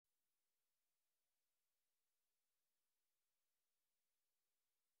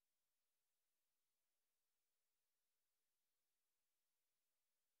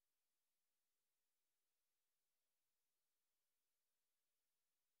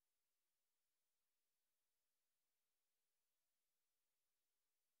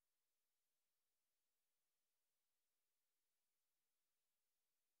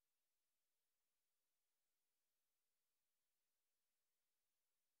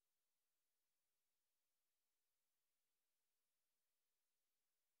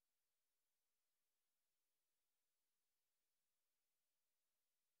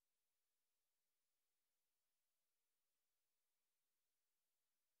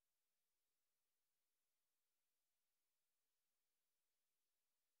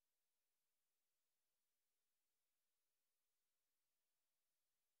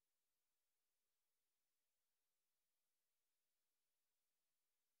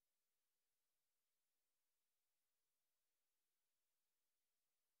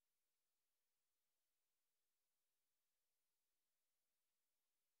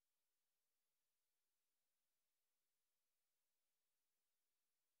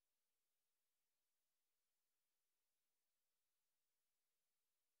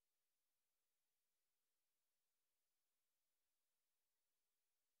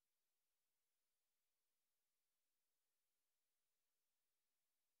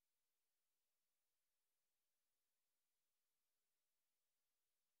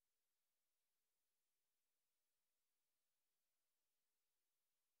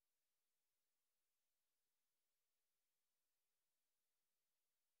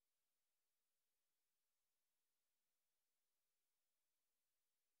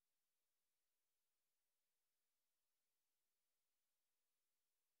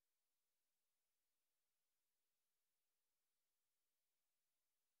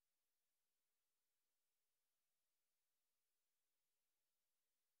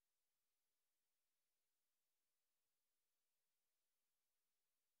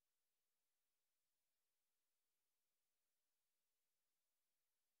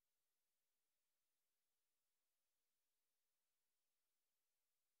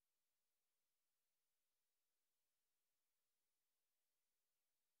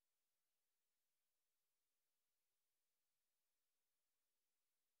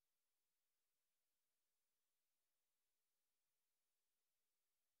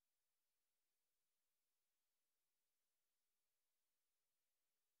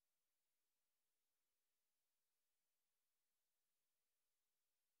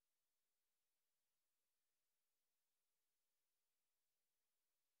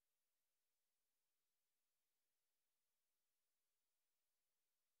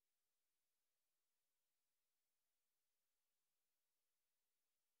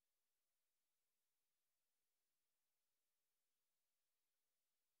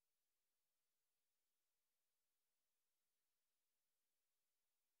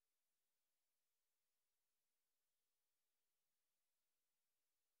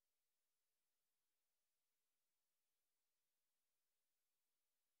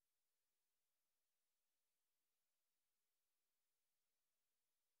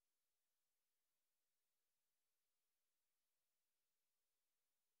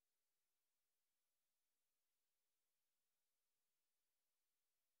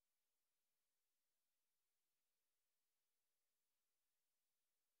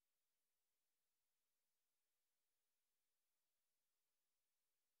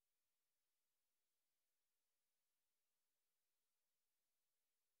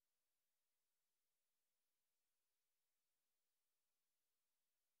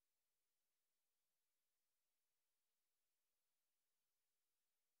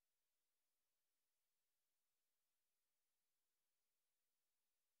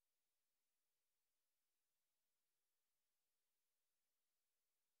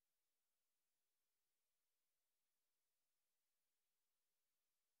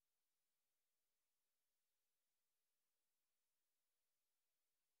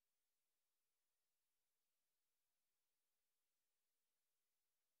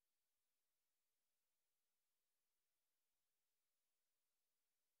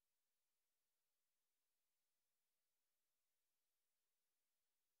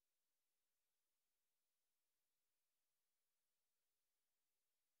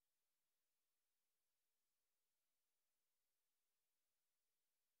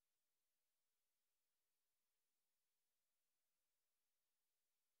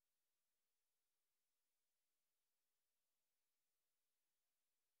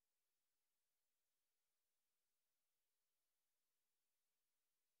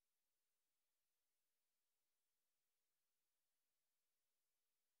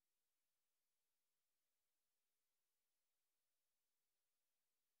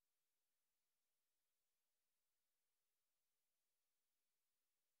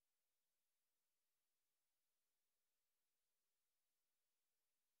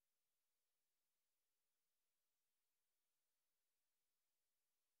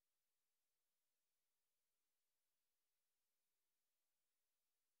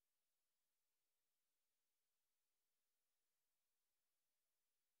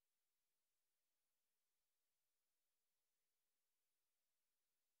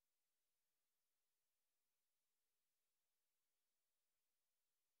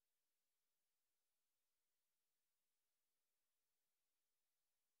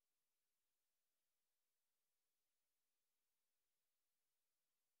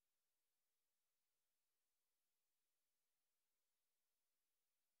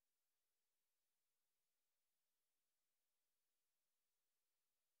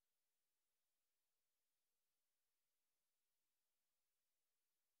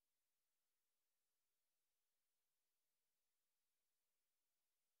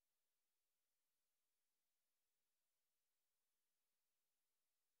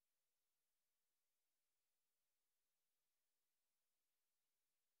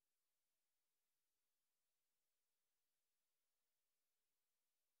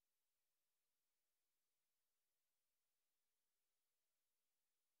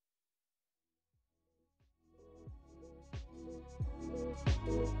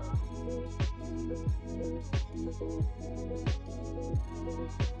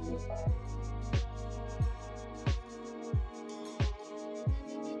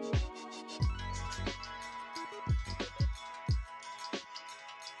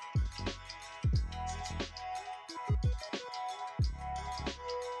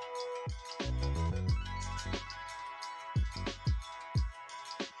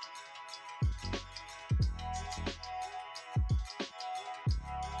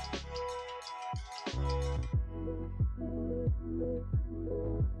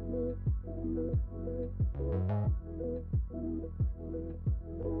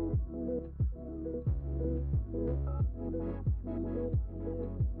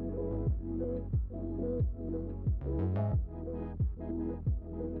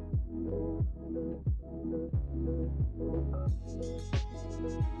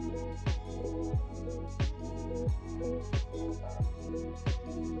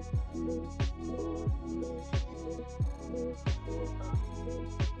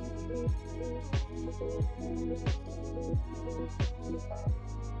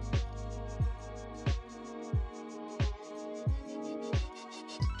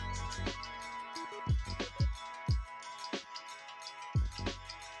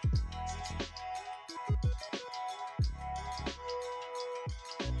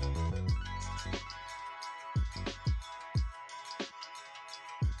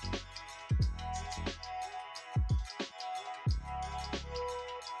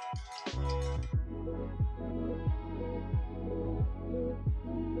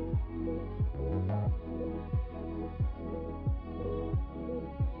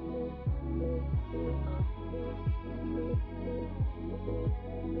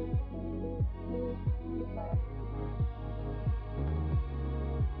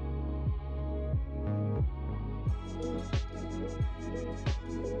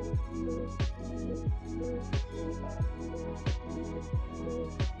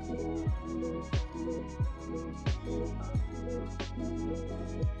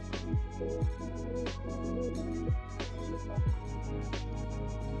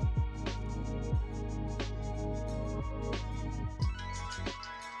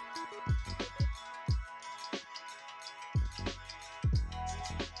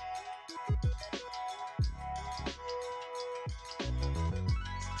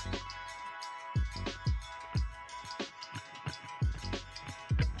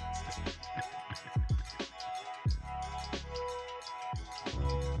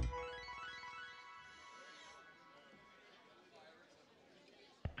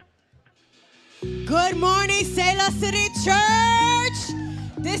Good morning, Selah City Church.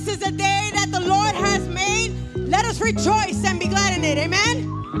 This is a day that the Lord has made. Let us rejoice and be glad in it. Amen?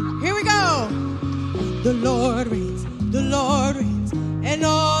 Here we go. The Lord reigns, and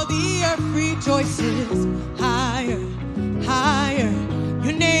all the earth rejoices. Higher, higher,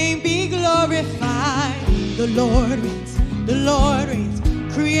 your name be glorified. The Lord reigns,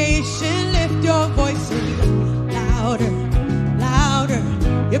 creation lift your voices. Louder, louder,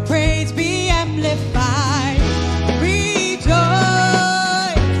 your praise be amplified. Rejoice,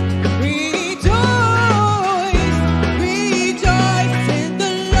 rejoice, rejoice in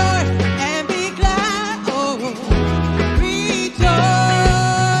the Lord and be glad. Oh, rejoice,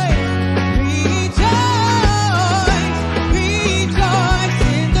 rejoice, rejoice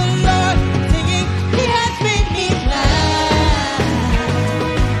in the Lord, singing, He has made me glad.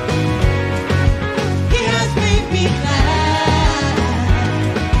 He has made me glad.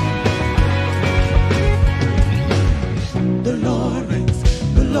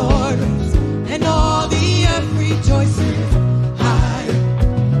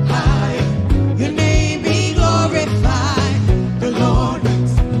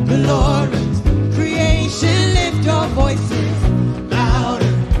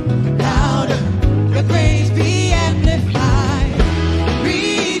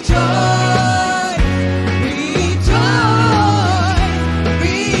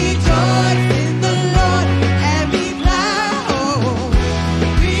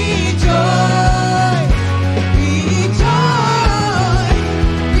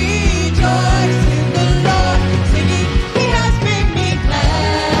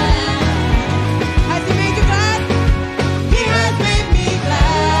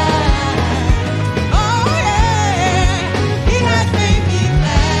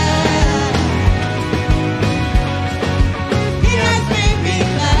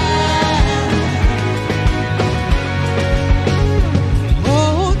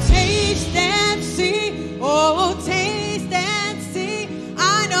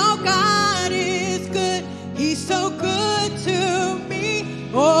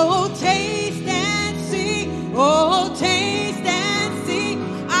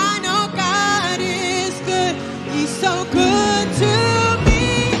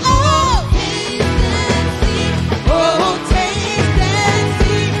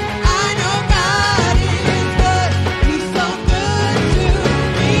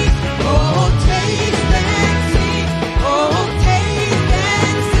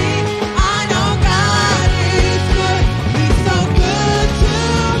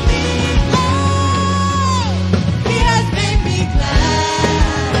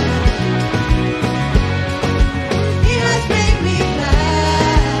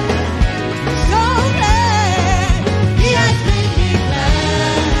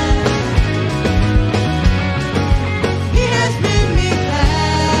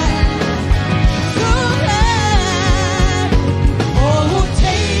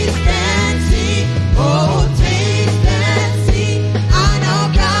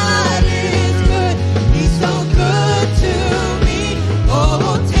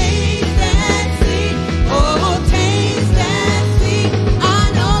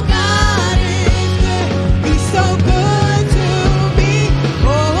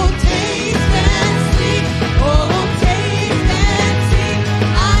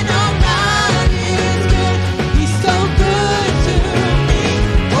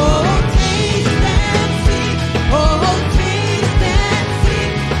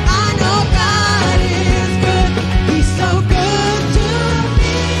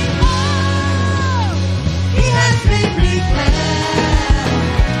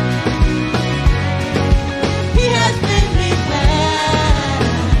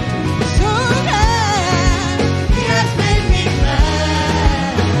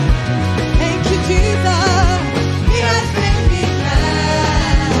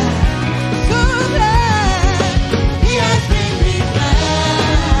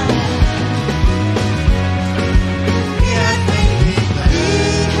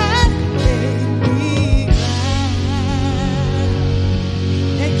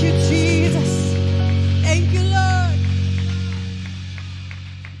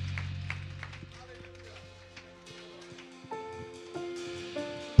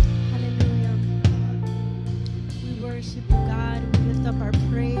 up our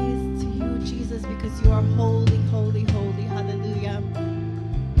praise to you, Jesus, because you are holy, holy, holy. Hallelujah.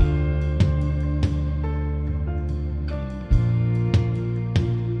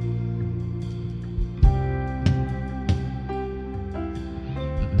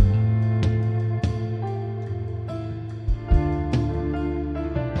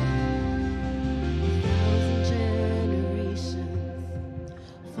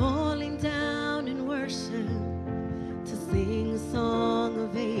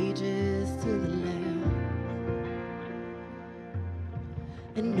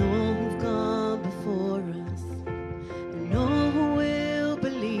 And know who've gone before us, and know who will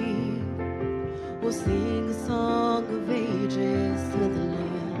believe. We'll sing a song of ages to the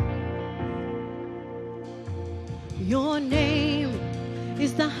Lamb. Your name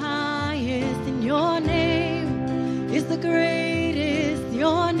is the highest, and your name is the greatest.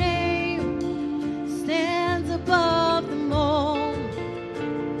 Your name stands above them all,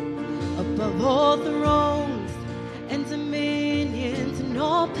 above all thrones and dominions and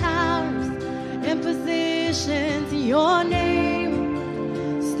all powers and positions. Your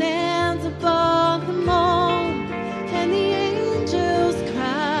name stands above them all, and the angels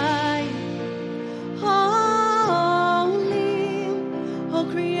cry, holy, all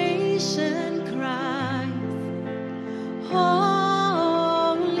creation cries,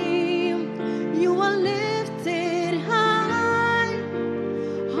 holy, you are lifted high,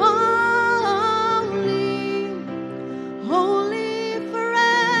 holy, holy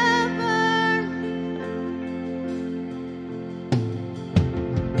forever.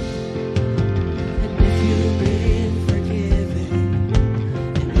 And if you've been forgiven,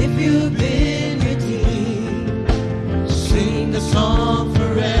 and if you've been redeemed, sing the song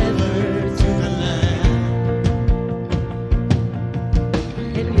forever to the Lamb.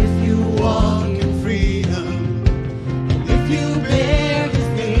 And if you walk in freedom, and if you bear His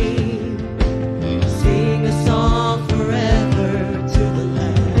name, sing a song forever to the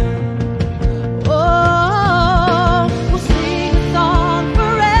Lamb. Oh, we'll sing a song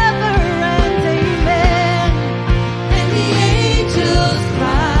forever and amen. And the angels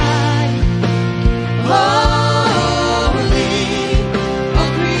cry, holy,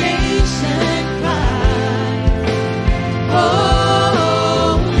 all creation cries,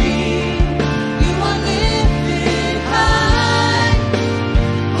 holy,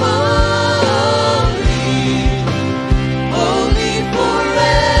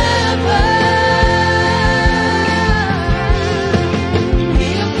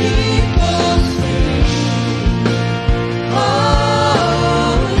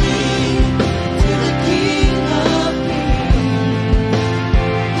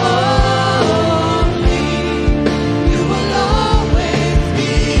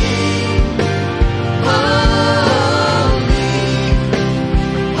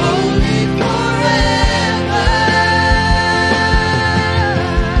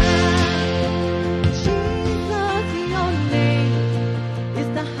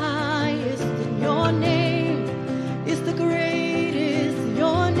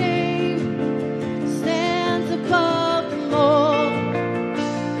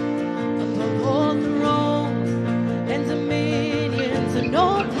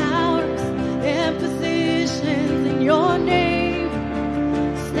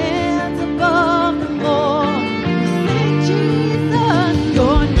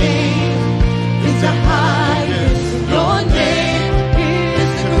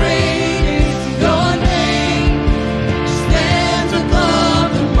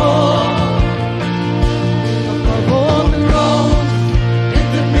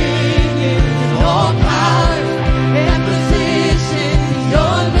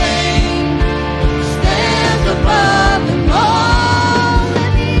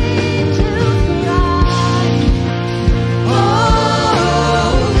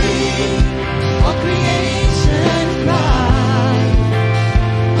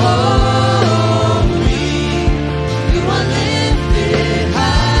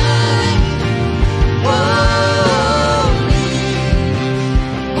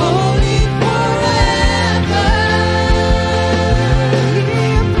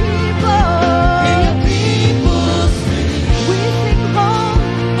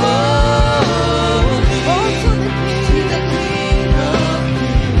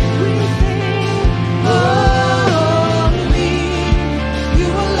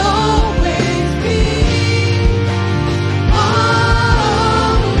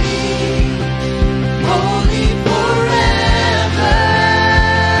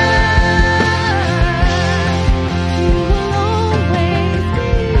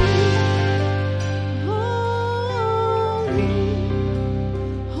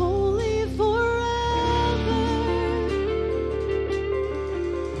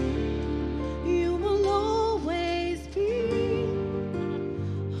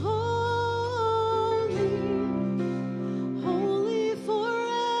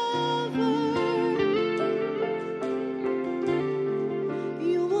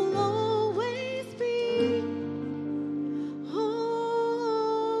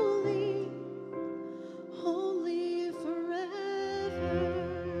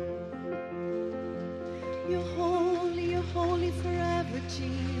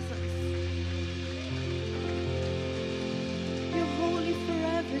 Jesus. You're holy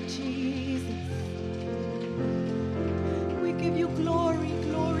forever, Jesus. We give you glory,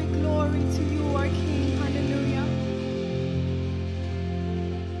 glory, glory to you, our King. Hallelujah.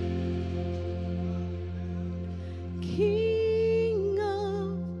 King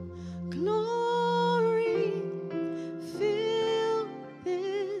of glory, fill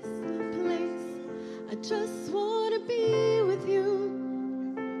this place. I just want to be with you.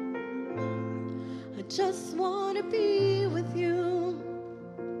 I just want to be with you.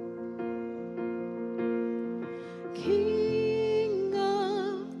 King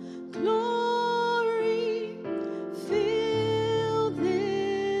of glory, fill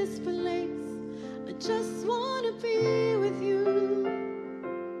this place. I just want to be with you.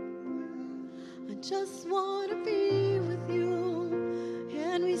 I just want to be with you.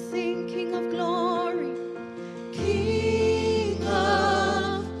 And we sing, King of glory. King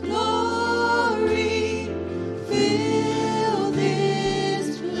of glory, fill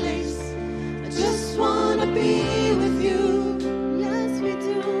this place. I just want to be with you. Yes, we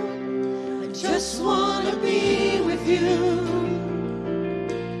do. I just want to be with you.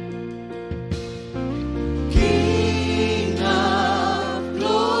 King of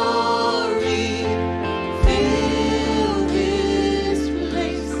glory, fill this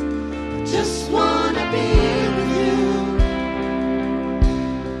place. I just want to be with you.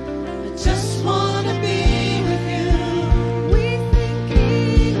 I just want to be with you. We sing,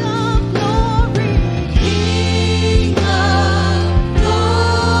 King of glory. King of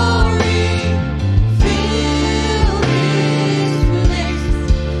glory, fill this place.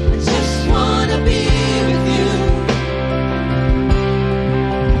 I just want to be with you.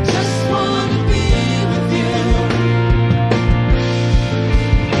 I just want to be with you.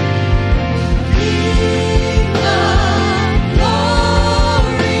 King of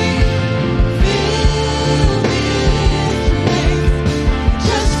glory, fill this place.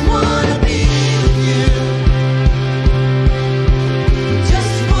 Just want to be with you.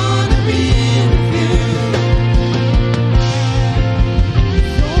 Just want to be with you.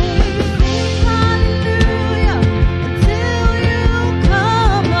 So we sing hallelujah until you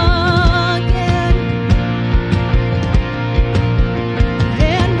come again.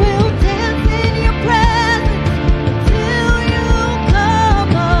 And we'll dance in your presence until you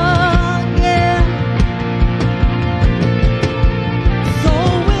come again. So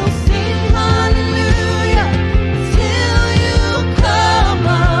we'll sing hallelujah until you come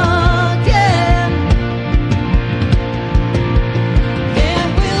again. And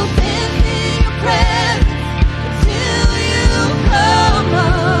we'll dance in your presence until you come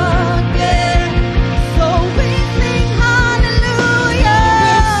again. So we sing hallelujah.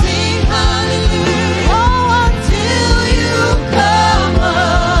 We'll sing hallelujah. Oh, until you come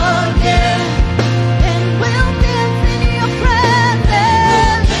again. And we'll dance in your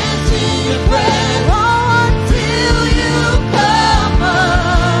presence. Dance in your presence. Oh, until you come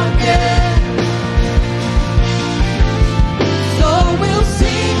again. So we'll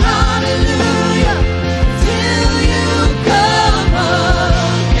sing hallelujah till you come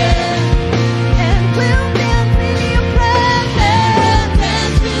again. And we'll dance in your presence.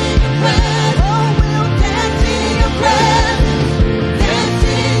 Dance in your presence. Oh, we'll dance in your presence. Dance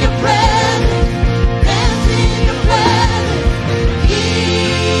in your presence. Dance in your presence.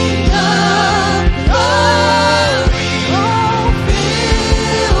 King of glory, oh,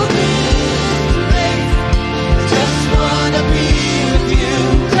 fill this place. Just want to be with you.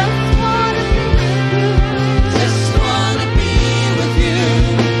 Just want to be with you. Just want to be with you.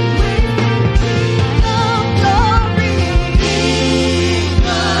 King of glory. King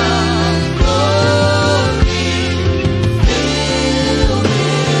of glory, fill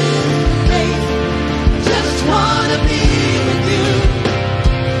this place. Just want to be with you.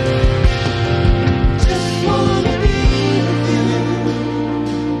 Just want to be with you.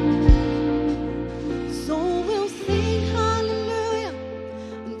 So we'll sing hallelujah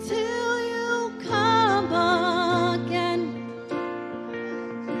until you come again.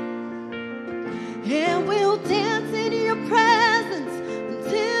 And we'll dance in your presence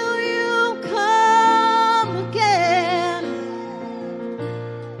until you come again.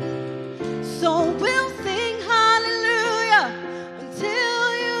 So we'll sing hallelujah until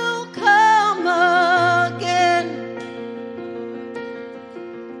you come again.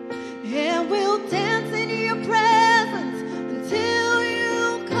 And we'll dance in your presence until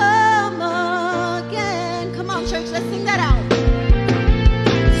you come again. Come on, church, let's sing that out.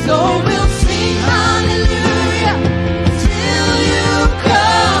 So we'll sing hallelujah till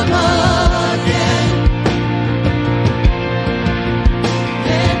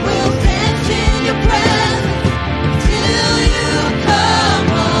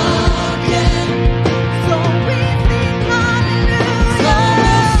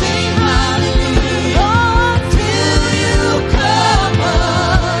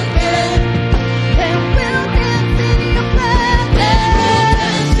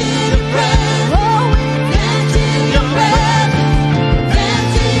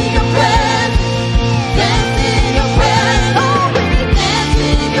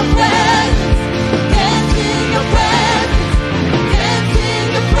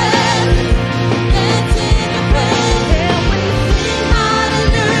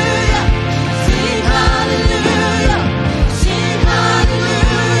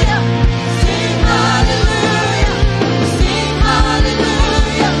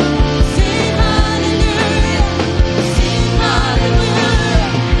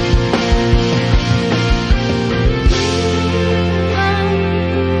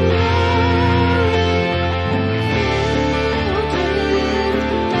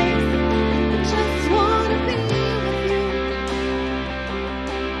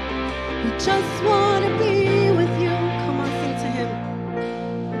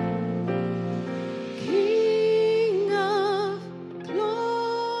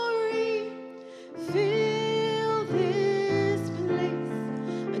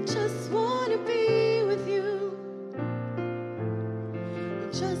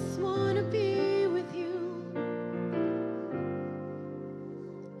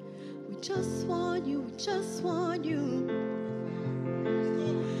just want you, we just want you.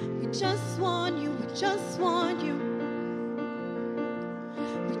 We just want you, we just want you.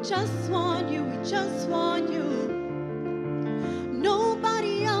 We just want you, we just want you.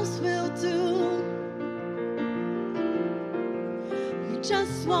 Nobody else will do. We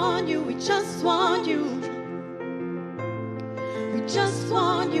just want you, we just want you. We just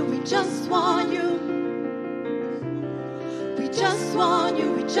want you, we just want you. We just want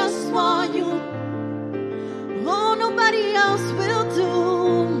you, we just want you. Oh, nobody else will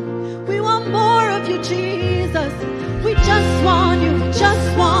do. We want more of you, Jesus. We just want you, we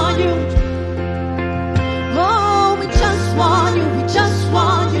just want you. Oh, we just want you, we just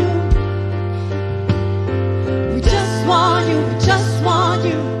want you. We just want you, we just want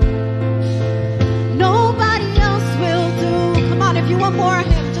you. Nobody else will do. Come on, if you want more of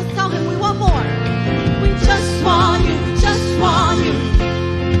him, just tell him we want more. We just want you, we just want you.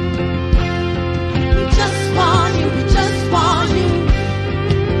 We just want you, we just want you.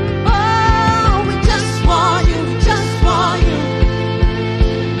 Oh, we just want you, we just want you.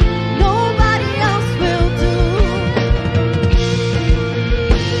 Nobody else will do.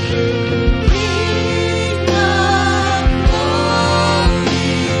 King of glory,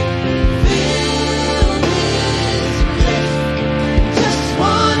 fill this place. Just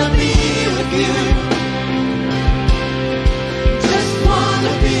wanna be with you. Just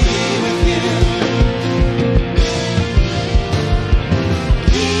wanna be with you.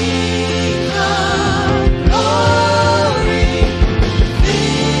 King of glory,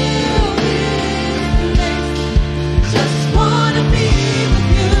 fill this place. Just wanna be with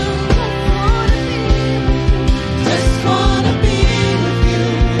you. Just wanna be with you.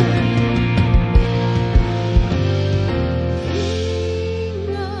 King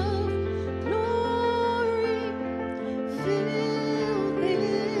of glory, fill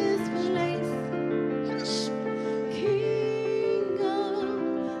this place. King of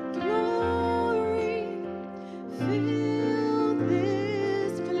glory, fill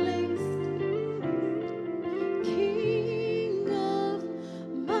this place. King of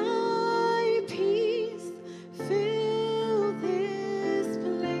my peace, fill this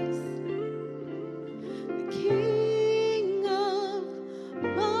place. King of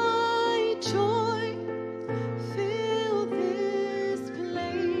my joy, fill this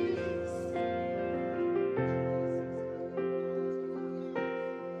place.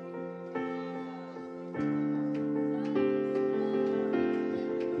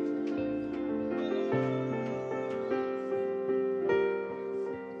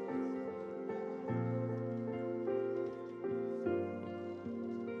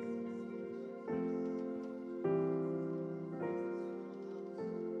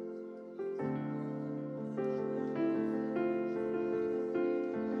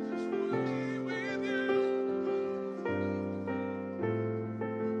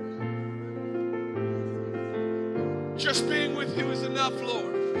 Just being with you is enough,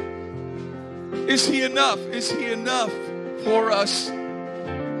 Lord. Is he enough? Is he enough for us?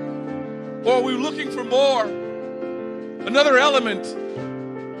 Or are we looking for more? Another element,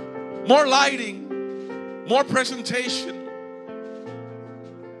 more lighting, more presentation,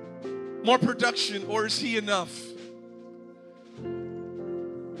 more production, or is he enough?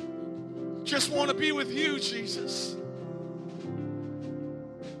 Just want to be with you, Jesus.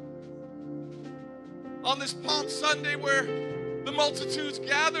 On this Palm Sunday where the multitudes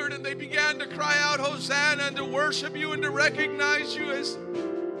gathered and they began to cry out, Hosanna, and to worship you and to recognize you as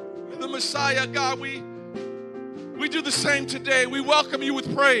the Messiah, God, we do the same today. We welcome you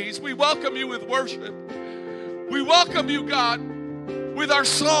with praise. We welcome you with worship. We welcome you, God, with our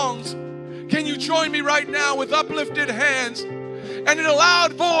songs. Can you join me right now with uplifted hands and in a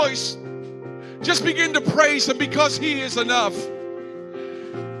loud voice, just begin to praise him because he is enough.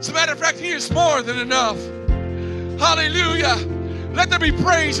 As a matter of fact, he is more than enough. Hallelujah. Let there be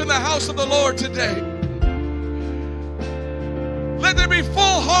praise in the house of the Lord today. Let there be full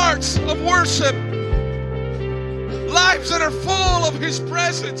hearts of worship. Lives that are full of his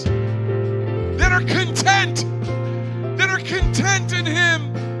presence. That are content. That are content in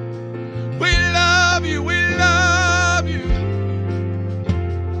him. We love you. We love you.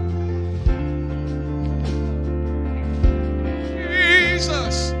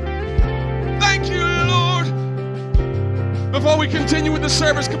 Jesus. Thank you, Lord. Before we continue with the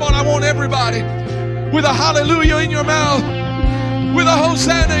service, come on, I want everybody with a hallelujah in your mouth, with a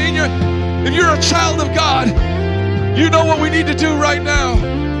hosanna in your, if you're a child of God, you know what we need to do right now.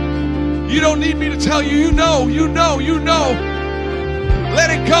 You don't need me to tell you. You know. Let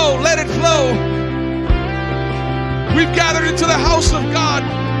it go. Let it flow. We've gathered into the house of God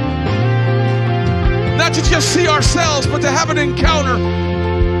not to just see ourselves, but to have an encounter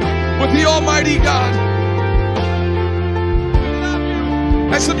with the Almighty God.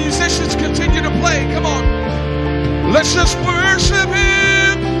 As the musicians continue to play, come on, let's just worship Him.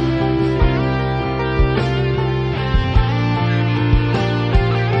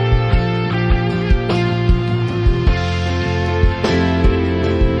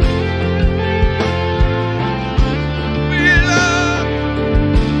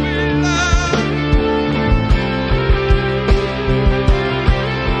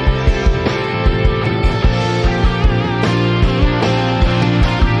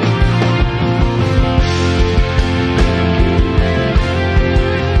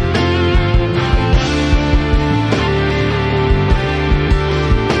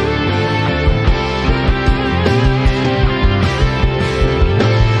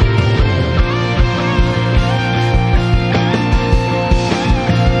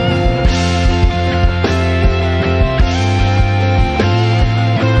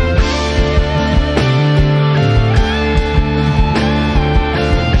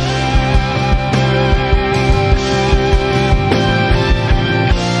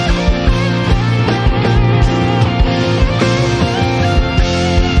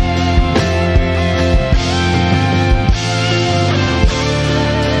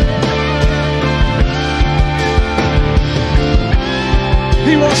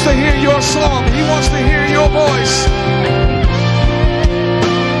 He wants to hear your song. He wants to hear your voice.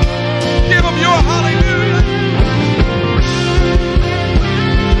 Give Him your hallelujah.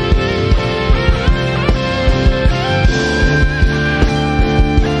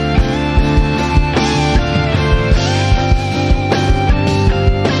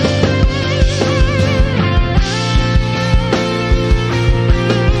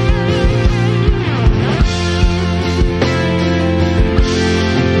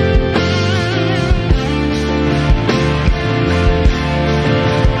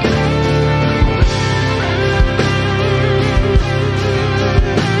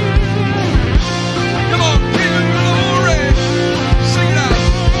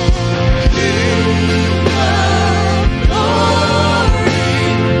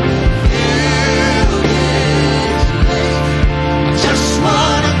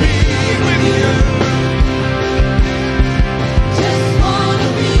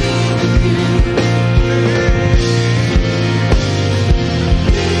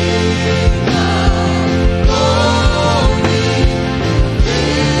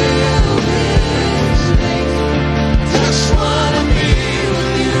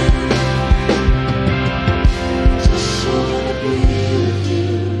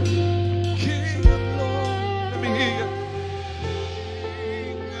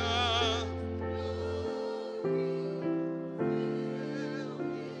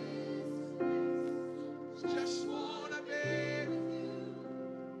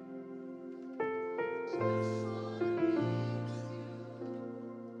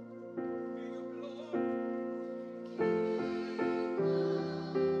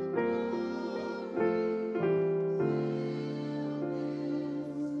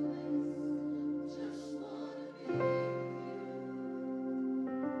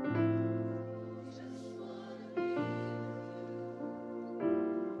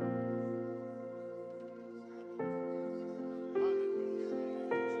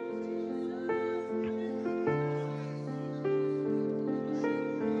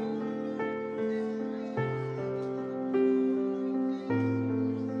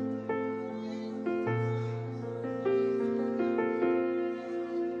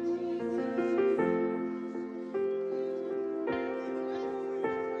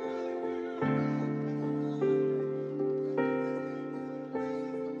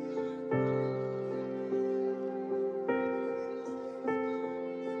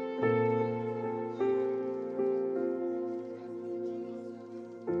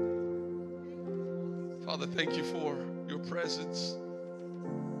 Father, thank you for your presence.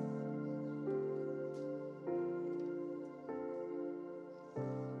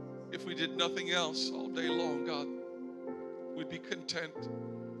 If we did nothing else all day long, God, we'd be content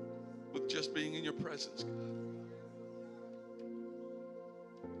with just being in your presence, God.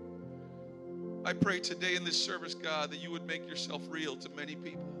 I pray today in this service, God, that you would make yourself real to many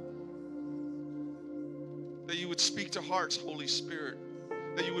people. That you would speak to hearts, Holy Spirit.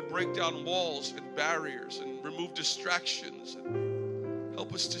 That you would break down walls and barriers and remove distractions and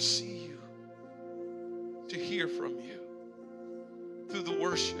help us to see you, to hear from you through the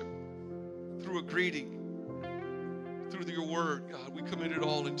worship, through a greeting, through your word, God. We commit it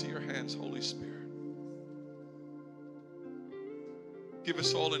all into your hands, Holy Spirit. Give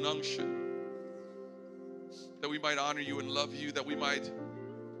us all an unction. that we might honor you and love you, that we might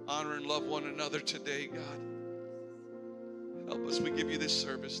honor and love one another today, God. Help us. We give you this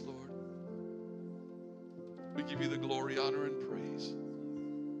service, Lord. We give you the glory, honor, and praise.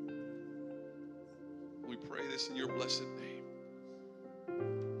 We pray this in your blessed name.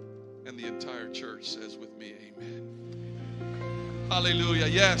 And the entire church says with me, amen. Hallelujah.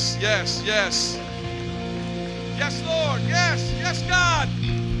 Yes, yes, yes. Yes, Lord. Yes, yes, God.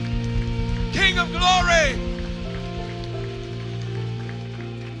 King of glory.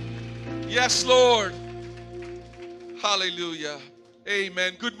 Yes, Lord. Hallelujah.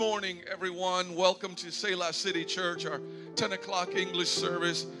 Amen. Good morning, everyone. Welcome to Selah City Church, our 10 o'clock English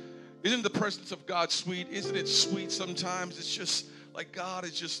service. Isn't the presence of God sweet? Isn't it sweet sometimes? It's just like God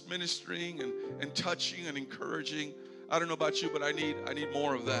is just ministering and touching and encouraging. I don't know about you, but I need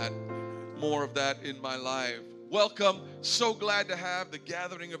more of that in my life. Welcome. So glad to have the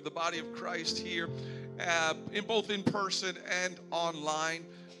gathering of the body of Christ here, in both in person and online.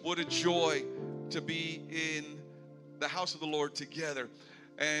 What a joy to be in the house of the Lord together.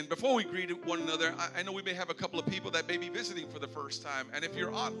 And before we greet one another, I know we may have a couple of people that may be visiting for the first time. And if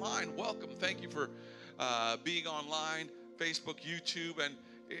you're online, welcome. Thank you for being online, Facebook, YouTube. And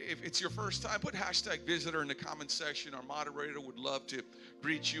if it's your first time, put hashtag visitor in the comment section. Our moderator would love to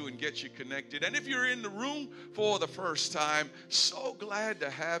greet you and get you connected. And if you're in the room for the first time, so glad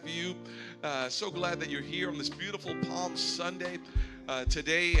to have you. So glad that you're here on this beautiful Palm Sunday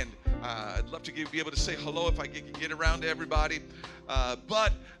today. And I'd love to be able to say hello if I can get around to everybody.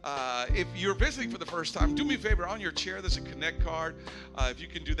 But if you're visiting for the first time, do me a favor. On your chair, there's a Connect card. If you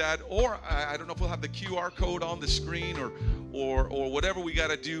can do that. Or I don't know if we'll have the QR code on the screen or whatever we got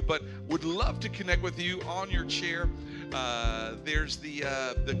to do. But would love to connect with you on your chair. There's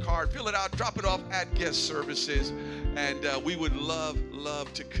the card. Fill it out. Drop it off at guest services. And we would love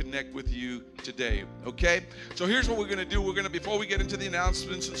to connect with you today. Okay? So here's what we're going to do. We're going to, before we get into the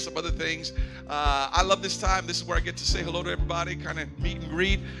announcements and some other things, I love this time. This is where I get to say hello to everybody, kind of meet and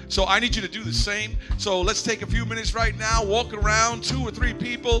greet. So I need you to do the same. So let's take a few minutes right now, walk around, 2 or 3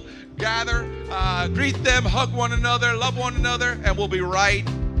 people, gather, greet them, hug one another, love one another, and we'll be right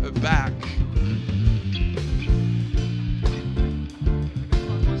back.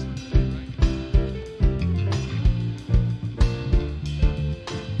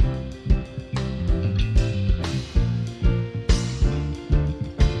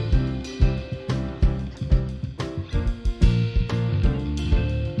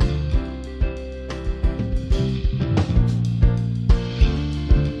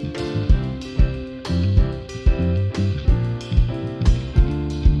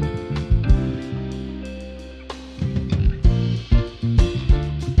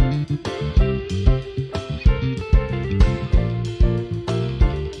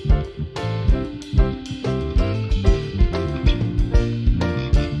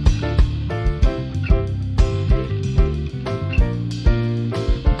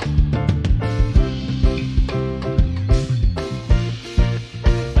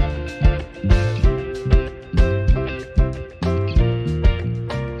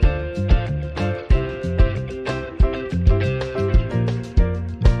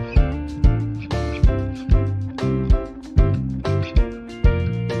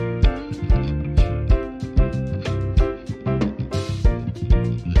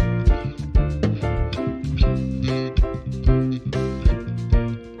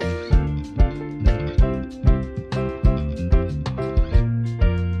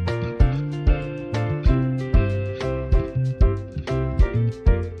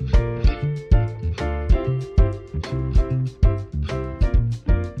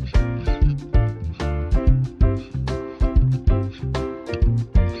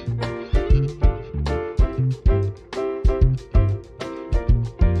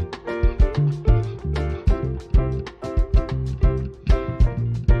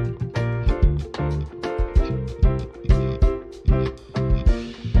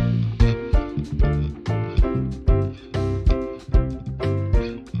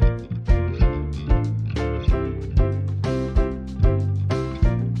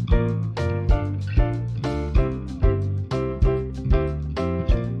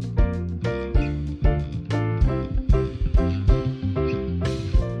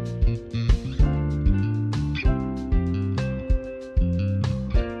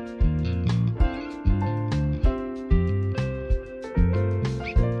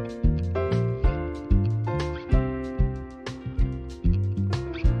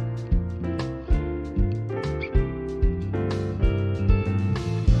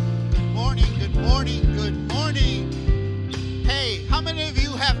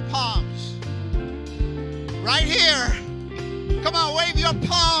 Right here. Come on, wave your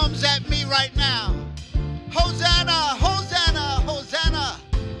palms at me right now. Hosanna, Hosanna, Hosanna.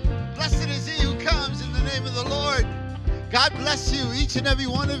 Blessed is he who comes in the name of the Lord. God bless you, each and every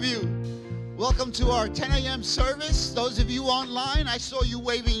one of you. Welcome to our 10 a.m. service. Those of you online, I saw you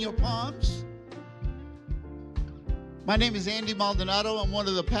waving your palms. My name is Andy Maldonado. I'm one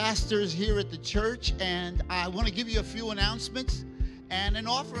of the pastors here at the church, and I want to give you a few announcements and an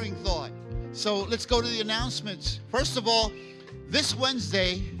offering thought. So let's go to the announcements. First of all, this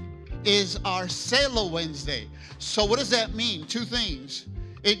Wednesday is our Selah Wednesday. So what does that mean? Two things.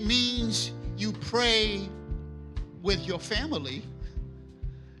 It means you pray with your family,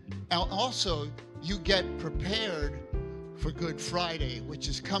 and also you get prepared for Good Friday, which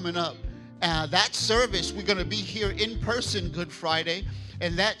is coming up. That service, we're going to be here in person Good Friday,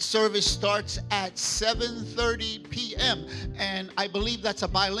 and that service starts at 7:30 p.m. And I believe that's a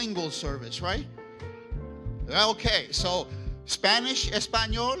bilingual service, right? Okay, so Spanish,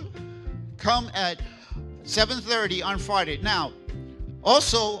 Espanol, come at 7:30 on Friday. Now,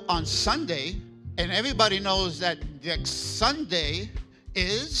 also on Sunday, and everybody knows that next Sunday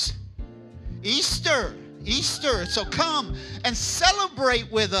is Easter. Easter. So come and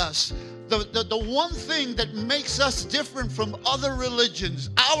celebrate with us. The one thing that makes us different from other religions,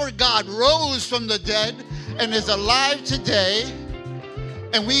 our God rose from the dead and is alive today,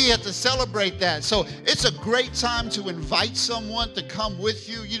 and we have to celebrate that. So it's a great time to invite someone to come with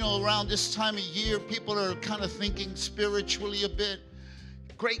you. You know, around this time of year, people are kind of thinking spiritually a bit.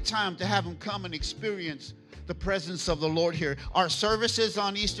 Great time to have them come and experience the presence of the Lord here. Our services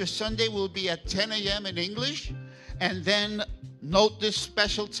on Easter Sunday will be at 10 a.m. in English, and then note this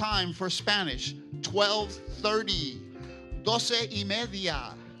special time for Spanish, 12:30,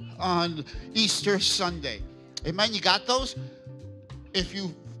 12:30 on Easter Sunday. Amen, you got those? If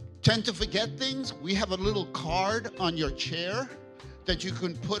you tend to forget things, we have a little card on your chair that you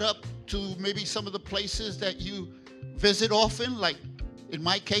can put up to maybe some of the places that you visit often, like in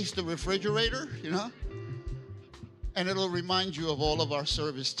my case, the refrigerator, you know? And it'll remind you of all of our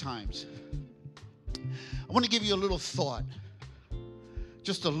service times. I want to give you a little thought,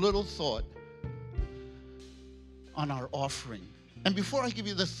 just a little thought on our offering. And before I give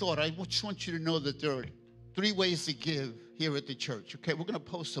you the thought, I just want you to know that there are 3 ways to give here at the church. Okay, we're going to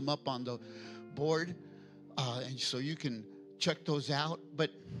post them up on the board, and so you can check those out.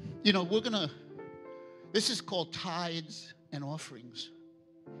 But, you know, this is called tithes and offerings.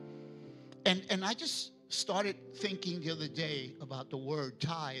 And I just started thinking the other day about the word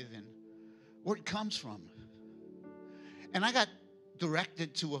tithe and where it comes from. And I got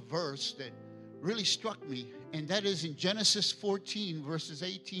directed to a verse that really struck me, and that is in Genesis 14, verses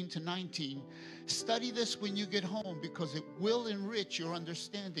 18 to 19. Study this when you get home, because it will enrich your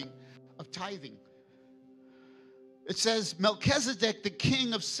understanding of tithing. It says, Melchizedek, the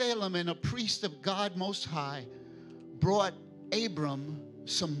king of Salem and a priest of God Most High, brought Abram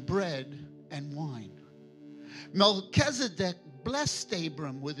some bread and wine. Melchizedek blessed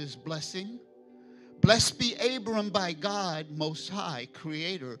Abram with his blessing. Blessed be Abram by God Most High,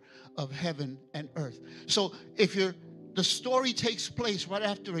 creator of heaven and earth. So the story takes place right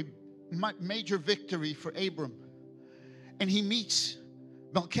after a major victory for Abram. And he meets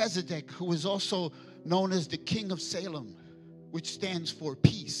Melchizedek, who is also known as the king of Salem, which stands for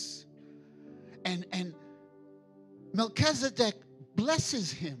peace. And Melchizedek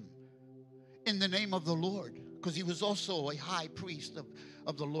blesses him in the name of the Lord, because he was also a high priest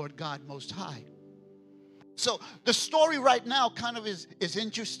of the Lord God Most High. So the story right now kind of is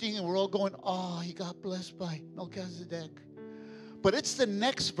interesting, and we're all going, oh, he got blessed by Melchizedek. But it's the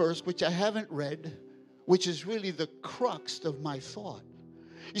next verse, which I haven't read, which is really the crux of my thought.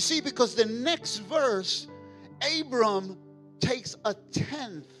 You see, because the next verse, Abram takes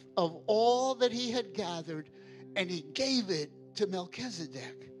 1/10 of all that he had gathered, and he gave it to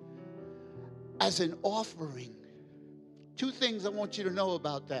Melchizedek as an offering. 2 things I want you to know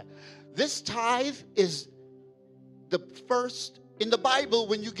about that. This tithe is the first, in the Bible,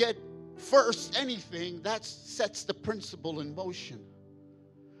 when you get first anything, that sets the principle in motion.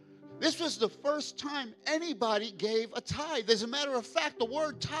 This was the first time anybody gave a tithe. As a matter of fact, the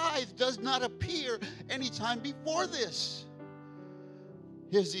word tithe does not appear anytime before this.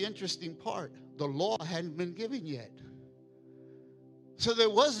 Here's the interesting part. The law hadn't been given yet. So there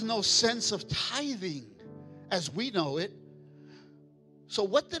was no sense of tithing as we know it. So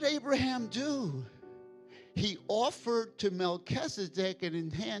what did Abraham do? He offered to Melchizedek and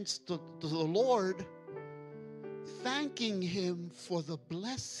enhanced to the Lord, thanking him for the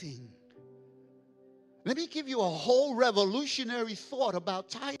blessing. Let me give you a whole revolutionary thought about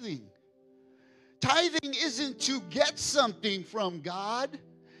tithing. Tithing isn't to get something from God.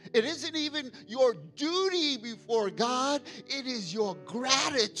 It isn't even your duty before God. It is your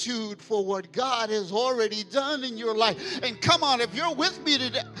gratitude for what God has already done in your life. And come on, if you're with me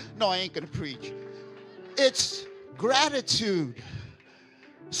today, no, I ain't going to preach. It's gratitude.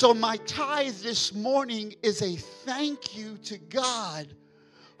 So my tithe this morning is a thank you to God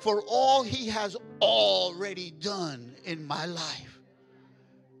for all he has already done in my life.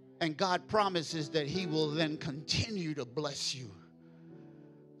 And God promises that he will then continue to bless you.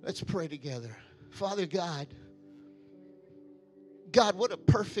 Let's pray together. Father God, what a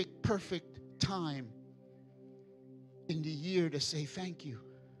perfect time in the year to say thank you.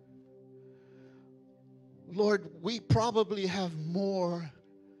 Lord, we probably have more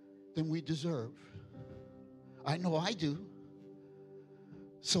than we deserve. I know I do.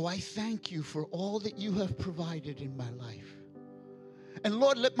 So I thank you for all that you have provided in my life. And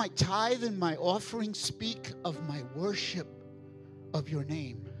Lord, let my tithe and my offering speak of my worship of your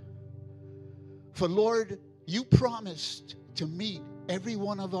name. For Lord, you promised to meet every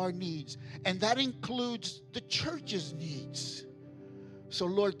one of our needs, and that includes the church's needs. So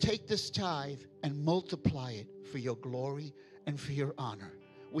Lord, take this tithe and multiply it for your glory and for your honor.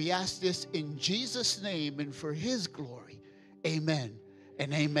 We ask this in Jesus' name and for his glory. Amen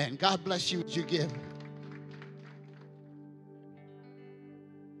and amen. God bless you as you give.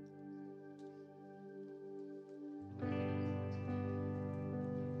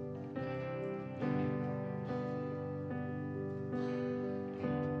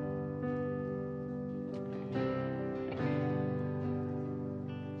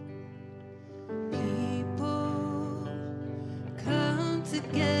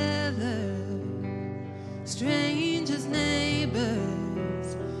 Strangers,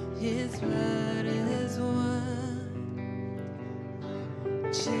 neighbors, his blood is one.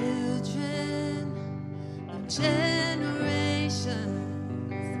 Children of generations,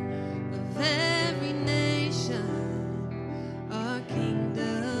 of every nation, our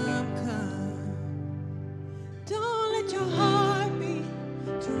kingdom come. Don't let your heart be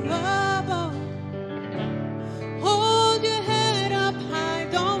troubled. Hold your head up high.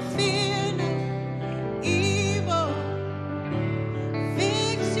 Don't fear no evil.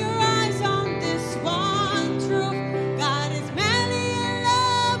 Fix your eyes on this one truth. God is madly in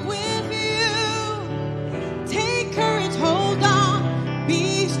love with you. Take courage, hold on,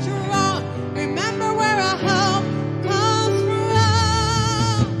 be strong. Remember where our help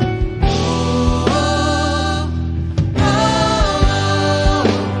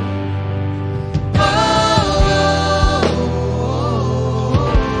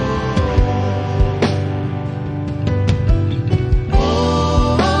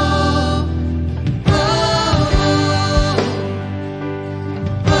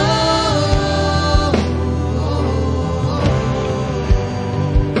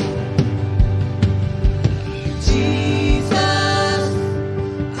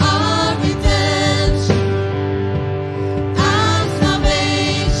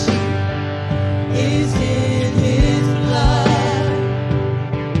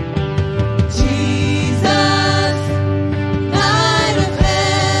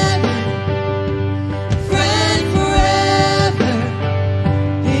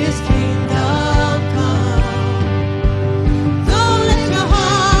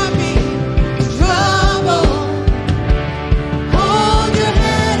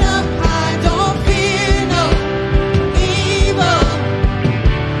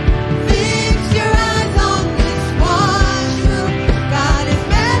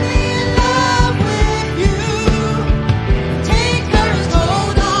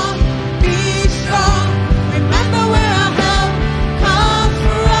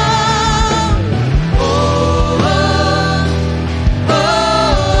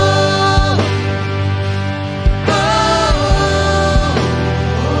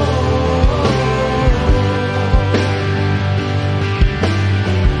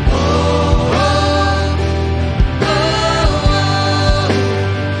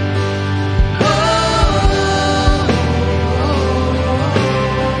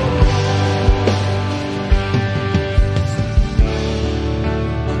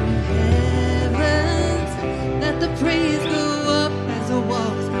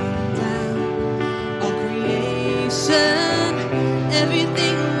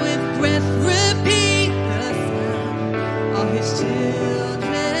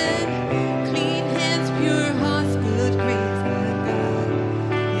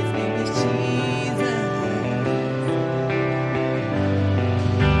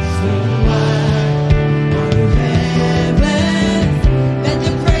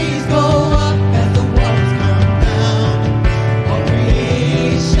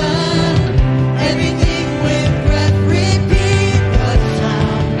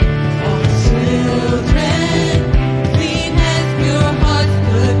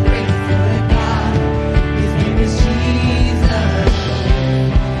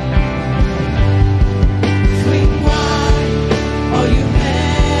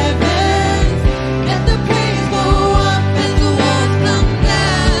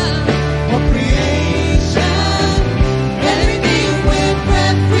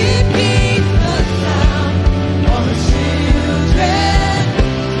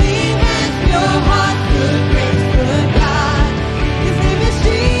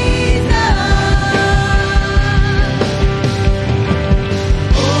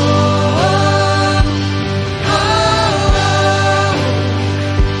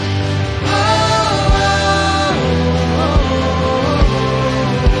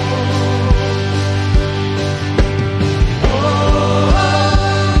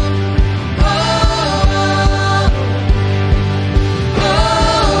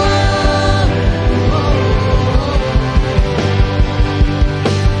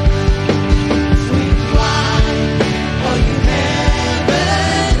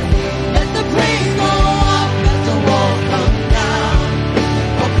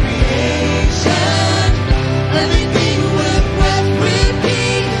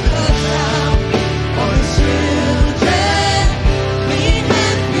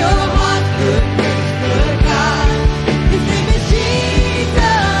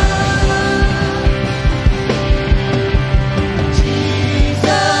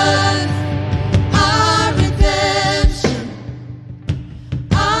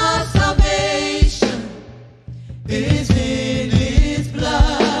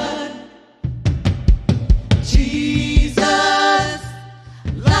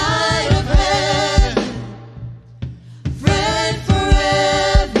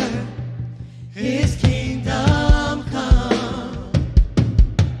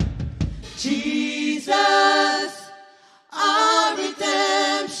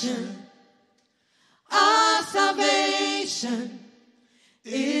redemption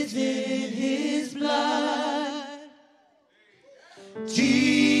is in his blood.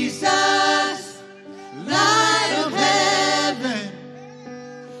 Jesus, light of heaven,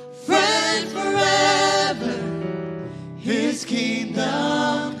 friend forever, his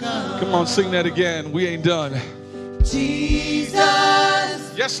kingdom come. Come on, sing that again. We ain't done. Jesus,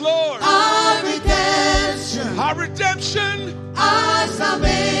 yes, Lord. Our redemption, our redemption, our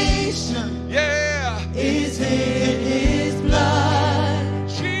salvation, yeah, is in his blood.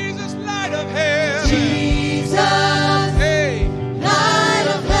 Jesus, light of heaven, Jesus, hey, light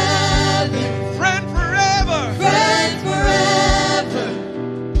of heaven, friend forever,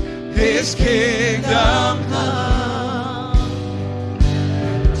 his kingdom come.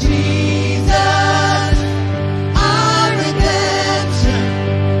 Jesus, our redemption,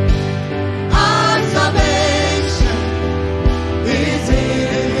 our salvation is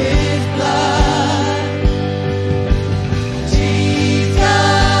in his blood. Jesus,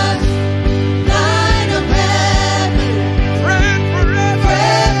 light of heaven, friend forever,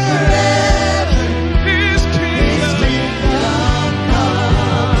 his kingdom come.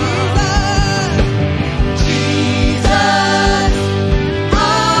 Jesus,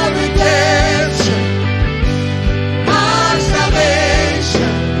 our redemption, our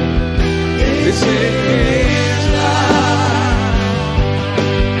salvation is in his blood.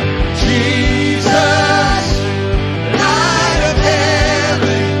 Jesus, light of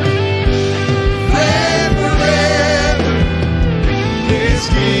heaven, friend forever, his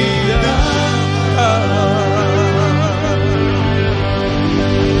kingdom come.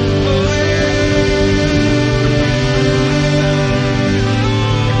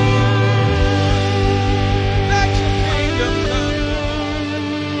 let your kingdom come.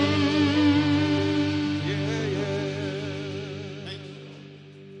 Yeah, yeah.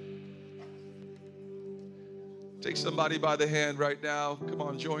 Take somebody by the hand right now. Come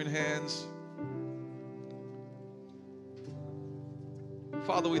on, join hands.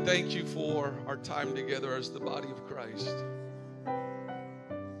 Father, we thank you for our time together as the body of Christ.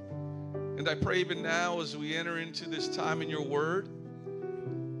 And I pray even now as we enter into this time in your word,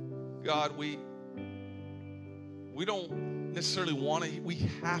 God, we don't necessarily want to, we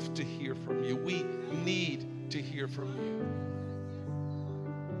have to hear from you. We need to hear from you.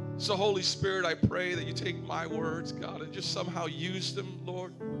 So Holy Spirit, I pray that you take my words, God, and just somehow use them,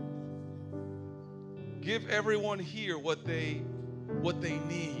 Lord. Give everyone here what they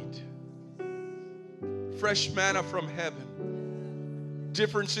need. Fresh manna from heaven.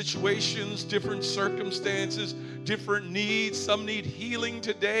 Different situations, different circumstances, different needs. Some need healing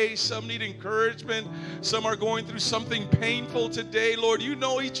today. Some need encouragement. Some are going through something painful today. Lord, you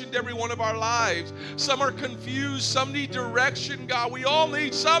know each and every one of our lives. Some are confused. Some need direction, God. We all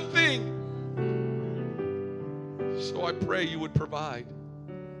need something. So I pray you would provide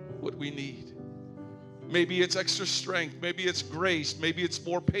what we need. Maybe it's extra strength. Maybe it's grace. Maybe it's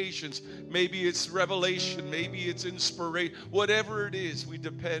more patience. Maybe it's revelation. Maybe it's inspiration. Whatever it is, we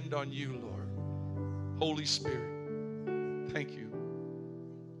depend on you, Lord. Holy Spirit, thank you.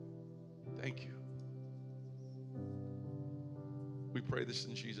 Thank you. We pray this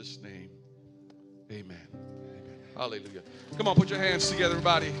in Jesus' name. Amen. Amen. Hallelujah. Come on, put your hands together,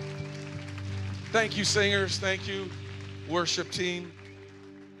 everybody. Thank you, singers. Thank you, worship team.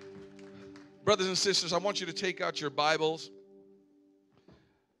 Brothers and sisters, I want you to take out your Bibles.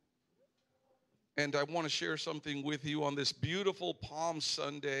 And I want to share something with you on this beautiful Palm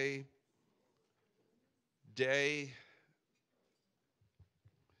Sunday day.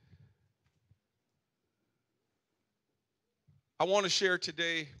 I want to share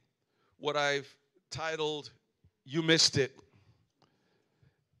today what I've titled, You Missed It.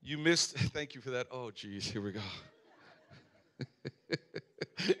 You missed, thank you for that. Oh, geez, here we go.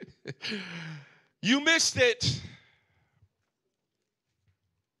 You missed it.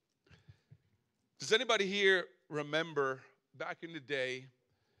 Does anybody here remember back in the day?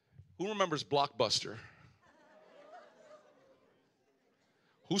 Who remembers Blockbuster?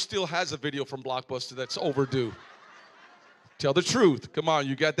 Who still has a video from Blockbuster that's overdue? Tell the truth. Come on,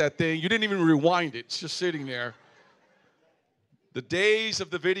 you got that thing. You didn't even rewind it. It's just sitting there. The days of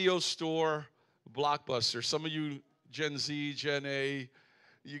the video store, Blockbuster. Some of you Gen Z, Gen A,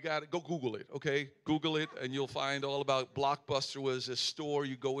 you got to go Google it, okay? Google it, and you'll find all about Blockbuster was a store.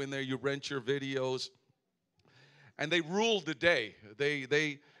 You go in there, you rent your videos, and they ruled the day.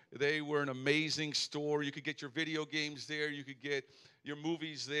 They were an amazing store. You could get your video games there. You could get your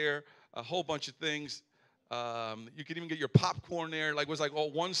movies there, a whole bunch of things. You could even get your popcorn there. Like, it was like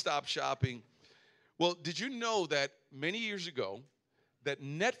all one-stop shopping. Well, did you know that many years ago that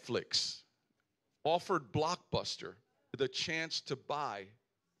Netflix offered Blockbuster with a chance to buy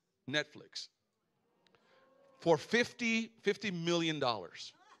Netflix for $50 million.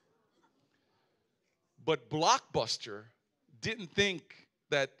 But Blockbuster didn't think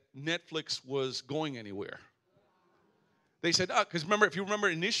that Netflix was going anywhere. They said, because remember, if you remember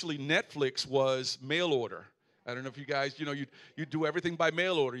initially, Netflix was mail order. I don't know if you guys, you'd do everything by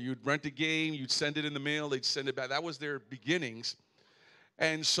mail order. You'd rent a game, you'd send it in the mail, they'd send it back. That was their beginnings.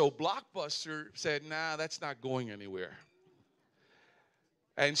 And so Blockbuster said, nah, that's not going anywhere.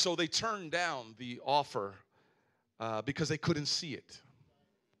 And so they turned down the offer because they couldn't see it.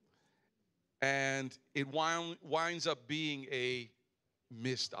 And it winds up being a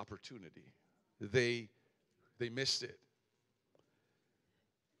missed opportunity. They missed it.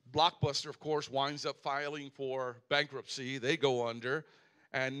 Blockbuster, of course, winds up filing for bankruptcy. They go under.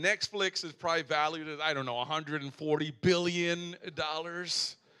 And Netflix is probably valued at, I don't know, $140 billion.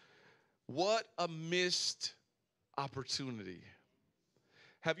 What a missed opportunity.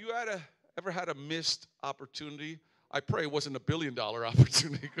 Have you ever had a missed opportunity? I pray it wasn't $1 billion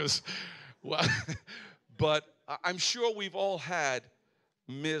opportunity, but I'm sure we've all had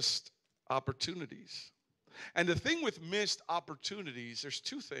missed opportunities. And the thing with missed opportunities, there's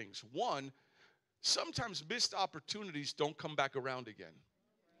two things. One, sometimes missed opportunities don't come back around again.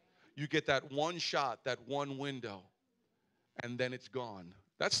 You get that one shot, that one window, and then it's gone.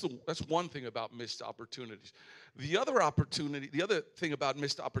 That's one thing about missed opportunities. The other thing about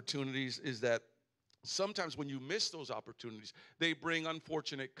missed opportunities is that sometimes when you miss those opportunities, they bring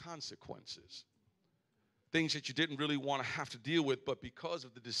unfortunate consequences. Things that you didn't really want to have to deal with, but because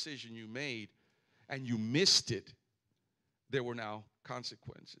of the decision you made and you missed it, there were now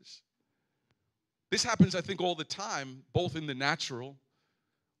consequences. This happens, I think, all the time, both in the natural,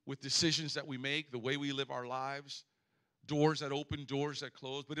 with decisions that we make, the way we live our lives, doors that open, doors that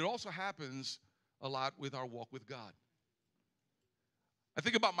close, but it also happens a lot with our walk with God. I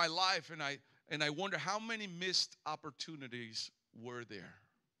think about my life and I wonder how many missed opportunities were there?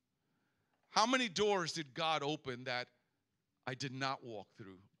 How many doors did God open that I did not walk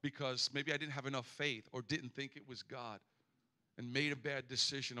through because maybe I didn't have enough faith or didn't think it was God and made a bad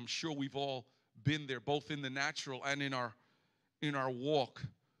decision? I'm sure we've all been there, both in the natural and in our walk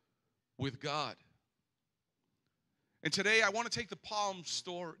with God. And today I want to take the Palm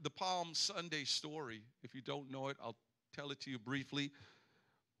Sunday story. If you don't know it, I'll tell it to you briefly.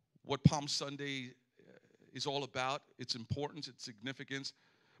 What Palm Sunday is all about, its importance, its significance.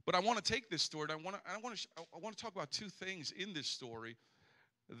 But I want to take this story, and I want to talk about two things in this story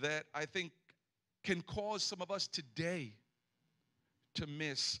that I think can cause some of us today to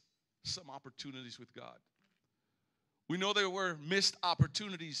miss some opportunities with God. We know there were missed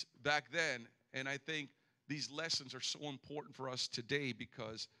opportunities back then, and I think these lessons are so important for us today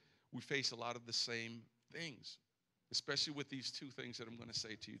because we face a lot of the same things, especially with these two things that I'm going to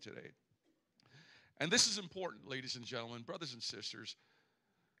say to you today. And this is important, ladies and gentlemen, brothers and sisters,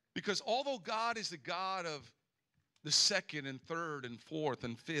 because although God is the God of the second and third and fourth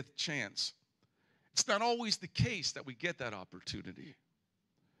and fifth chance, it's not always the case that we get that opportunity.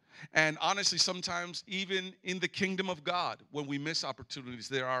 And honestly, sometimes even in the kingdom of God, when we miss opportunities,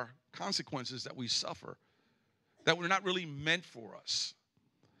 there are consequences that we suffer that were not really meant for us.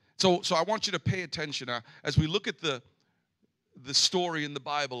 So I want you to pay attention as we look at the story in the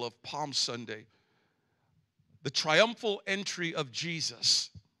Bible of Palm Sunday, the triumphal entry of Jesus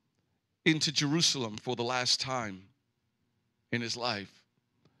into Jerusalem for the last time in his life.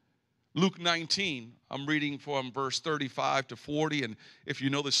 Luke 19, I'm reading from verse 35 to 40, and if you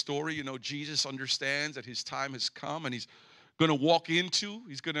know the story, you know Jesus understands that his time has come, and he's going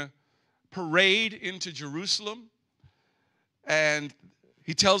to parade into Jerusalem, and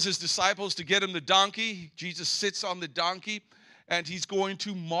he tells his disciples to get him the donkey. Jesus sits on the donkey, and he's going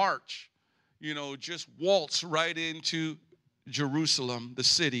to march, just waltz right into Jerusalem, the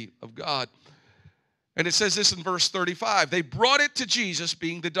city of God. And it says this in verse 35. They brought it to Jesus,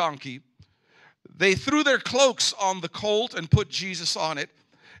 being the donkey. They threw their cloaks on the colt and put Jesus on it.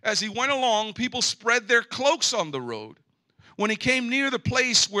 As he went along, people spread their cloaks on the road. When he came near the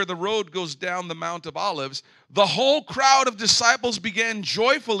place where the road goes down the Mount of Olives, the whole crowd of disciples began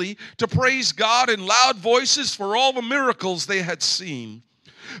joyfully to praise God in loud voices for all the miracles they had seen.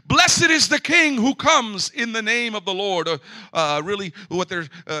 Blessed is the King who comes in the name of the Lord.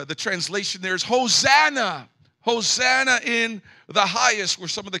 The translation there is Hosanna. Hosanna in the highest were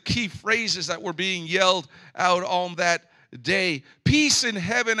some of the key phrases that were being yelled out on that day. Peace in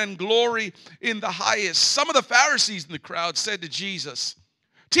heaven and glory in the highest. Some of the Pharisees in the crowd said to Jesus,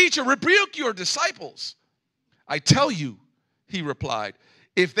 "Teacher, rebuke your disciples." "I tell you," he replied,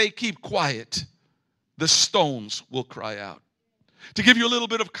 "if they keep quiet, the stones will cry out. To give you a little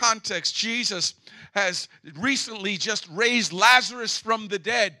bit of context, Jesus has recently just raised Lazarus from the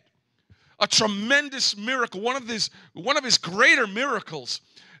dead. A tremendous miracle, one of his greater miracles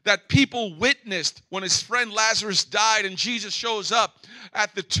that people witnessed when his friend Lazarus died, and Jesus shows up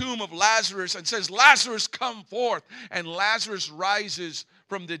at the tomb of Lazarus and says, "Lazarus, come forth." And Lazarus rises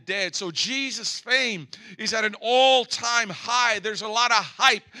from the dead. So Jesus' fame is at an all-time high. There's a lot of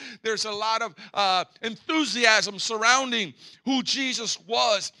hype. There's a lot of enthusiasm surrounding who Jesus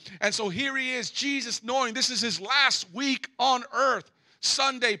was. And so here he is, Jesus, knowing this is his last week on earth.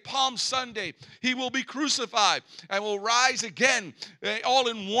 Sunday, Palm Sunday, he will be crucified and will rise again, all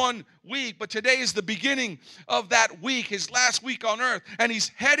in 1 week. But today is the beginning of that week, his last week on earth. And he's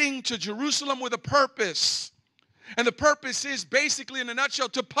heading to Jerusalem with a purpose. And the purpose is basically, in a nutshell,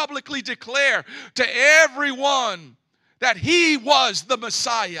 to publicly declare to everyone that he was the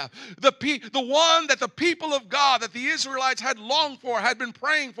Messiah, the one that the people of God, that the Israelites had longed for, had been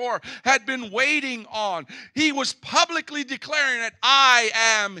praying for, had been waiting on. He was publicly declaring that I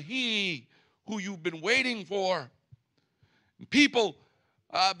am he who you've been waiting for. People,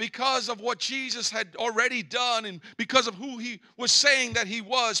 because of what Jesus had already done and because of who he was saying that he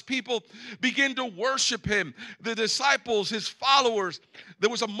was, people begin to worship him. The disciples, his followers, there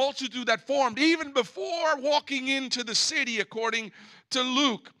was a multitude that formed even before walking into the city, according to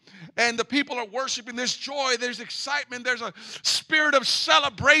Luke. And the people are worshiping. There's joy, there's excitement, there's a spirit of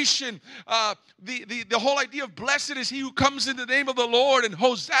celebration. The whole idea of blessed is he who comes in the name of the Lord, and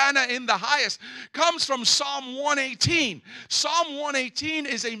Hosanna in the highest comes from Psalm 118. Psalm 118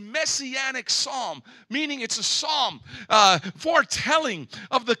 is a messianic psalm, meaning it's a psalm foretelling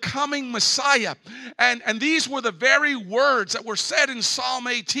of the coming Messiah. And these were the very words that were said in Psalm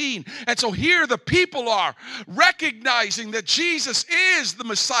 18. And so here the people are recognizing that Jesus is the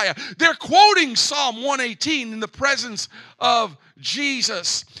Messiah. They're quoting Psalm 118 in the presence of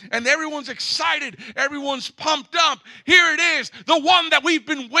Jesus. And everyone's excited. Everyone's pumped up. Here it is. The one that we've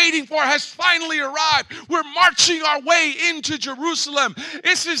been waiting for has finally arrived. We're marching our way into Jerusalem.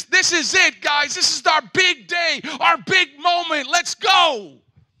 This is it, guys. This is our big day, our big moment. Let's go.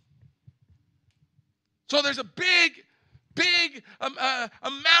 So there's a big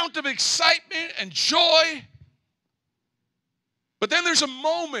amount of excitement and joy. But then there's a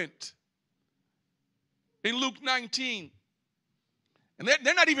moment in Luke 19. And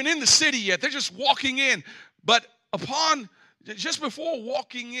they're not even in the city yet. They're just walking in. But just before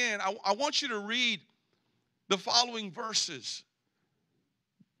walking in, I want you to read the following verses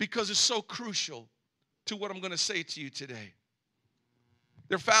because it's so crucial to what I'm going to say to you today.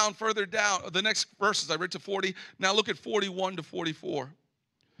 They're found further down. The next verses, I read to 40. Now look at 41 to 44.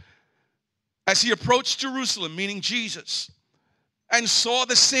 As he approached Jerusalem, meaning Jesus, and saw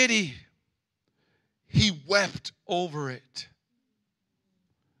the city, he wept over it.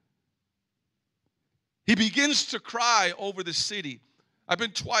 He begins to cry over the city. I've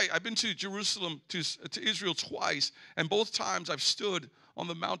been to Jerusalem, to Israel twice, and both times I've stood on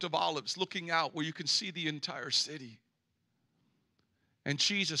the Mount of Olives looking out where you can see the entire city. And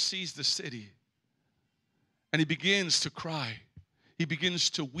Jesus sees the city, and he begins to cry. He begins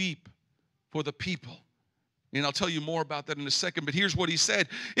to weep for the people. And I'll tell you more about that in a second. But here's what he said.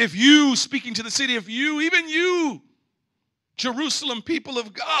 If you, speaking to the city, if you, even you, Jerusalem, people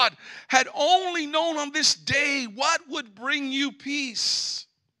of God, had only known on this day what would bring you peace.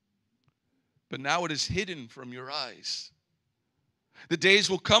 But now it is hidden from your eyes. The days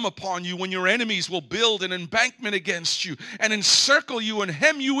will come upon you when your enemies will build an embankment against you and encircle you and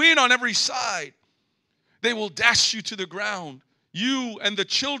hem you in on every side. They will dash you to the ground, you and the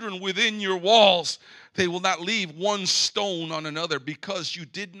children within your walls. They will not leave one stone on another because you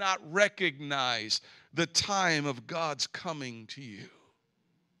did not recognize the time of God's coming to you.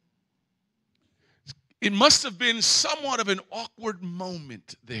 It must have been somewhat of an awkward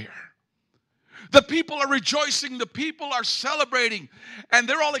moment there. The people are rejoicing, the people are celebrating, and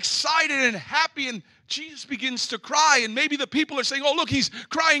they're all excited and happy, and Jesus begins to cry, and maybe the people are saying, oh, look, he's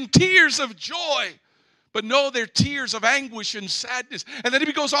crying tears of joy. But no, they're tears of anguish and sadness. And then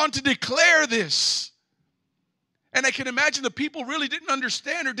he goes on to declare this. And I can imagine the people really didn't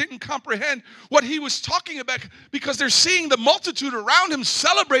understand or didn't comprehend what he was talking about because they're seeing the multitude around him,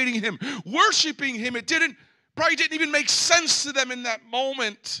 celebrating him, worshiping him. It probably didn't even make sense to them in that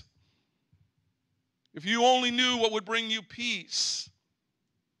moment. If you only knew what would bring you peace.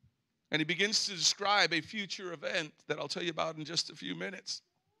 And he begins to describe a future event that I'll tell you about in just a few minutes.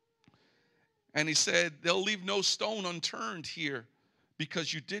 And he said, they'll leave no stone unturned here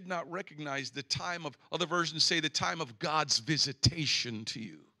because you did not recognize the time of, other versions say, the time of God's visitation to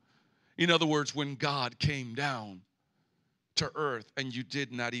you. In other words, when God came down to earth and you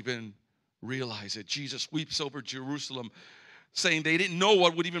did not even realize it. Jesus weeps over Jerusalem, saying they didn't know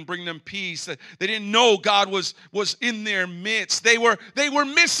what would even bring them peace. They didn't know God was in their midst. They were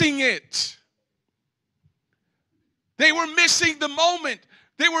missing it. They were missing the moment.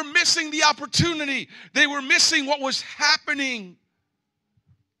 They were missing the opportunity. They were missing what was happening.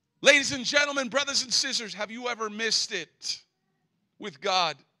 Ladies and gentlemen, brothers and sisters, have you ever missed it with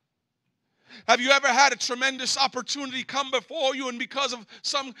God? Have you ever had a tremendous opportunity come before you, and because of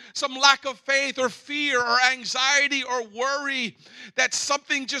some lack of faith or fear or anxiety or worry that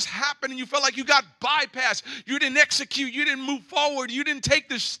something just happened and you felt like you got bypassed, you didn't execute, you didn't move forward, you didn't take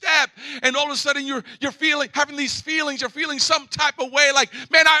the step, and all of a sudden you're having these feelings, you're feeling some type of way like,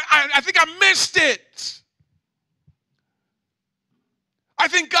 man, I think I missed it. I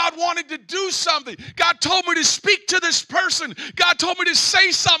think God wanted to do something. God told me to speak to this person. God told me to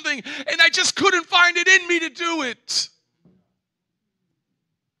say something, and I just couldn't find it in me to do it.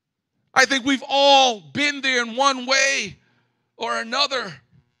 I think we've all been there in one way or another,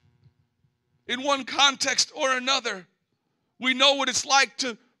 in one context or another. We know what it's like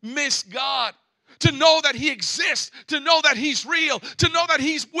to miss God, to know that He exists, to know that He's real, to know that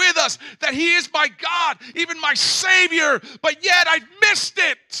He's with us, that He is my God, even my Savior, but yet I've missed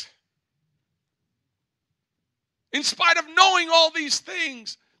it. In spite of knowing all these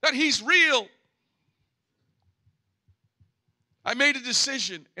things, that He's real, I made a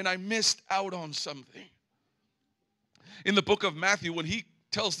decision and I missed out on something. In the book of Matthew, when he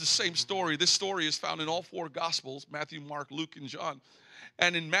tells the same story, this story is found in all four Gospels, Matthew, Mark, Luke, and John.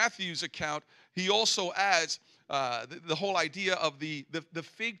 And in Matthew's account, he also adds the whole idea of the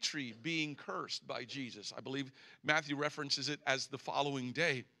fig tree being cursed by Jesus. I believe Matthew references it as the following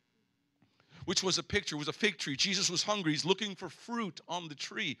day, which was a picture, was a fig tree. Jesus was hungry. He's looking for fruit on the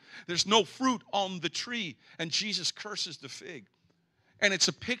tree. There's no fruit on the tree, and Jesus curses the fig. And it's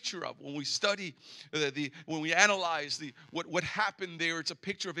a picture of, when we study, when we analyze what happened there, it's a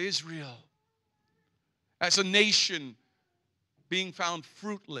picture of Israel as a nation being found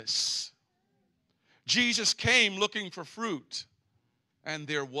fruitless. Jesus came looking for fruit, and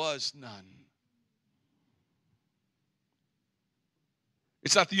there was none.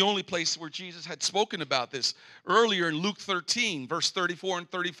 It's not the only place where Jesus had spoken about this. Earlier in Luke 13, verse 34 and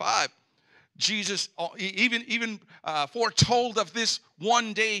 35, Jesus even foretold of this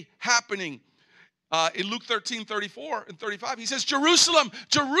one day happening. In Luke 13, 34 and 35, he says, Jerusalem,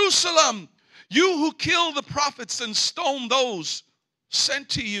 Jerusalem, you who kill the prophets and stone those sent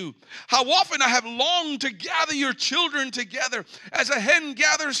to you. How often I have longed to gather your children together as a hen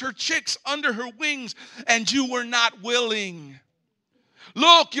gathers her chicks under her wings, and you were not willing.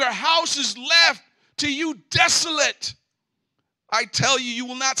 Look, your house is left to you desolate. I tell you, you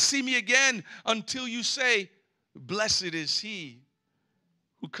will not see me again until you say, blessed is he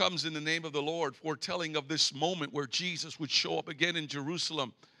who comes in the name of the Lord, foretelling of this moment where Jesus would show up again in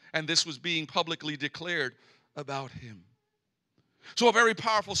Jerusalem, and this was being publicly declared about him. So a very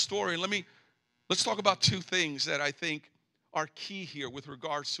powerful story. And let's talk about two things that I think are key here with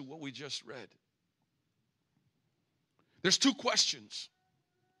regards to what we just read. There's two questions.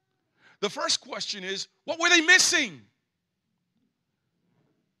 The first question is, what were they missing?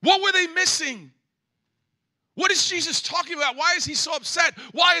 What were they missing? What is Jesus talking about? Why is he so upset?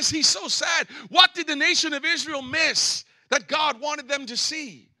 Why is he so sad? What did the nation of Israel miss that God wanted them to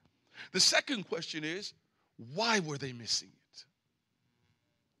see? The second question is, why were they missing it?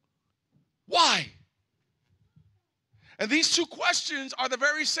 Why? And these two questions are the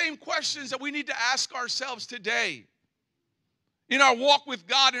very same questions that we need to ask ourselves today. In our walk with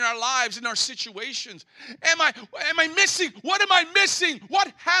God, in our lives, in our situations. Am I missing? What am I missing?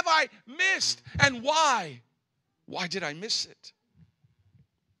 What have I missed? And why? Why did I miss it?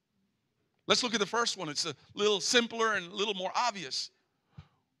 Let's look at the first one. It's a little simpler and a little more obvious.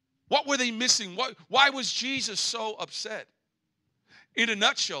 What were they missing? Why was Jesus so upset? In a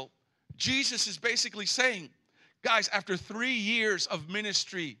nutshell, Jesus is basically saying, guys, after 3 years of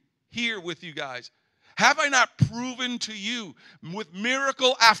ministry here with you guys, have I not proven to you with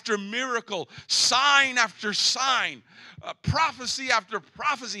miracle after miracle, sign after sign, prophecy after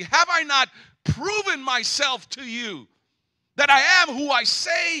prophecy, have I not proven myself to you that I am who I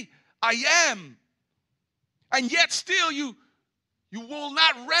say I am? And yet still you will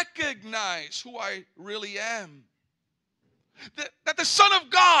not recognize who I really am. That the Son of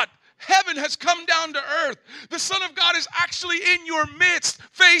God, heaven has come down to earth. The Son of God is actually in your midst,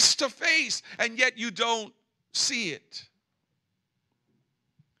 face to face, and yet you don't see it.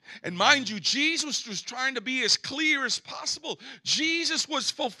 And mind you, Jesus was trying to be as clear as possible. Jesus was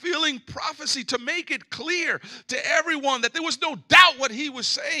fulfilling prophecy to make it clear to everyone that there was no doubt what he was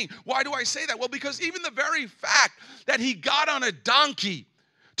saying. Why do I say that? Well, because even the very fact that he got on a donkey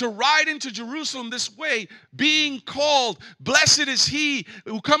to ride into Jerusalem this way, being called, blessed is he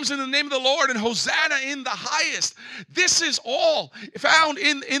who comes in the name of the Lord, and Hosanna in the highest. This is all found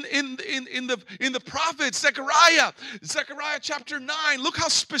in the prophets. Zechariah chapter 9. Look how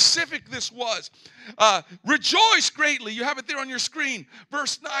specific this was. Rejoice greatly. You have it there on your screen.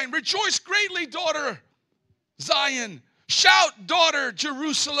 Verse 9. Rejoice greatly, daughter Zion. Shout, daughter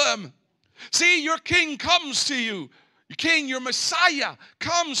Jerusalem. See, your king comes to you. Your king, your Messiah,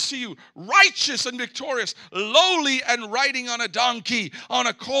 comes to you, righteous and victorious, lowly and riding on a donkey, on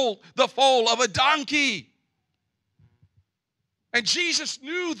a colt, the foal of a donkey. And Jesus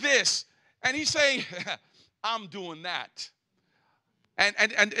knew this, and he's saying, I'm doing that. And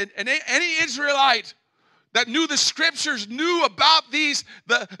any Israelite that knew the scriptures, knew about the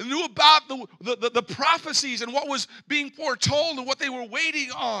prophecies and what was being foretold and what they were waiting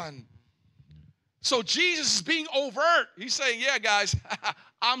on. So Jesus is being overt. He's saying, yeah, guys,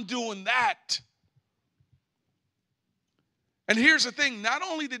 I'm doing that. And here's the thing. Not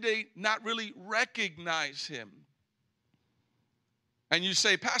only did they not really recognize him. And you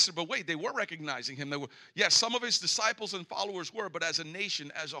say, Pastor, but wait, they were recognizing him. Yes, some of his disciples and followers were, but as a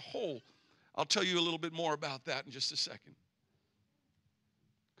nation, as a whole, I'll tell you a little bit more about that in just a second.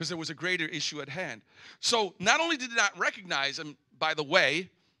 Because there was a greater issue at hand. So not only did they not recognize him, by the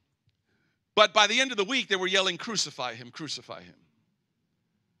way, but by the end of the week, they were yelling, crucify him, crucify him.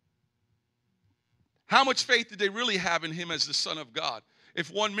 How much faith did they really have in him as the Son of God?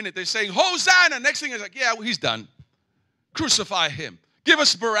 If 1 minute they're saying, Hosanna, next thing is like, yeah, well, he's done. Crucify him. Give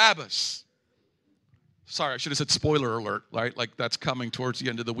us Barabbas. Sorry, I should have said spoiler alert, right? Like that's coming towards the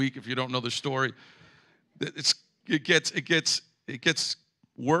end of the week if you don't know the story. It gets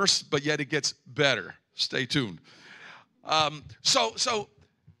worse, but yet it gets better. Stay tuned. So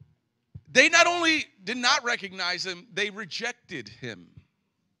they not only did not recognize him, they rejected him.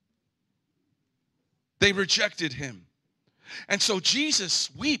 They rejected him. And so Jesus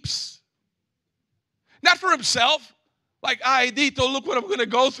weeps. Not for himself. Like, ay, Dito, look what I'm going to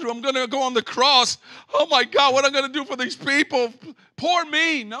go through. I'm going to go on the cross. Oh, my God, what am I going to do for these people? Poor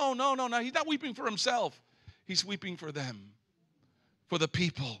me. No. He's not weeping for himself. He's weeping for them, for the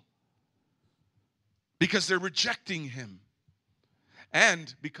people. Because they're rejecting him.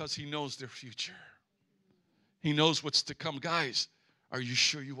 And because he knows their future. He knows what's to come. Guys, are you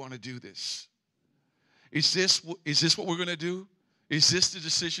sure you want to do this? Is this what we're going to do? Is this the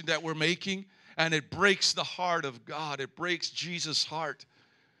decision that we're making? And it breaks the heart of God. It breaks Jesus' heart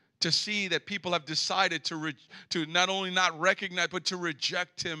to see that people have decided to not only not recognize, but to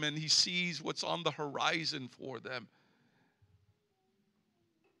reject him. And he sees what's on the horizon for them.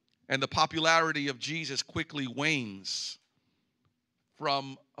 And the popularity of Jesus quickly wanes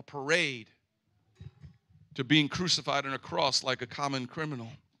from a parade to being crucified on a cross like a common criminal.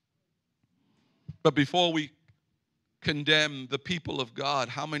 But before we condemn the people of God,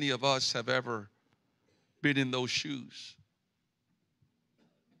 how many of us have ever been in those shoes?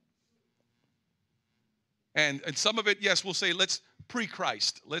 And some of it, yes, we'll say let's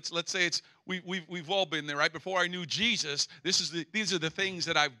pre-Christ. Let's say it's we've all been there, right? Before I knew Jesus, these are the things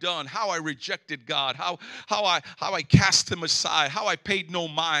that I've done. How I rejected God, how I cast him aside, how I paid no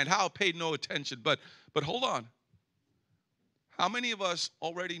mind, how I paid no attention. But hold on. How many of us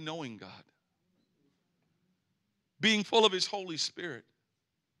already knowing God, being full of his Holy Spirit,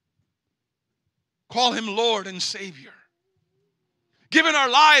 call him Lord and Savior, giving our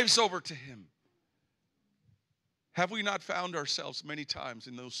lives over to him? Have we not found ourselves many times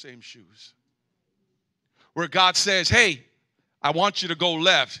in those same shoes? Where God says, hey, I want you to go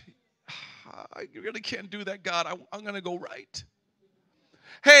left. I really can't do that, God. I'm going to go right.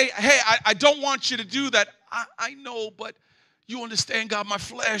 Hey, I don't want you to do that. I know, but you understand, God, my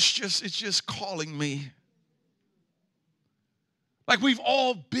flesh it's just calling me. Like we've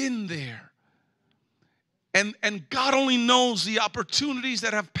all been there. And God only knows the opportunities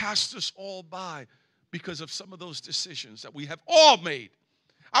that have passed us all by because of some of those decisions that we have all made.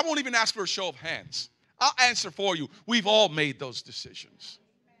 I won't even ask for a show of hands. I'll answer for you. We've all made those decisions.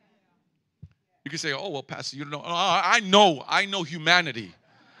 You can say, oh, well, Pastor, you don't know. I know humanity.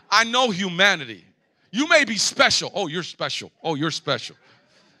 I know humanity. You may be special. Oh, you're special. Oh, you're special.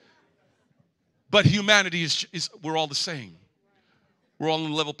 But humanity is we're all the same. We're all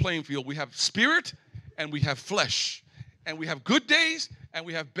on a level playing field. We have spirit and we have flesh. And we have good days and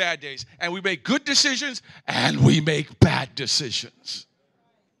we have bad days. And we make good decisions and we make bad decisions.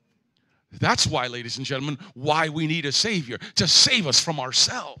 That's why, ladies and gentlemen, why we need a Savior, to save us from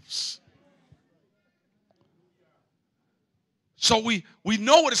ourselves. So we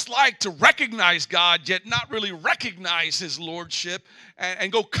know what it's like to recognize God, yet not really recognize his lordship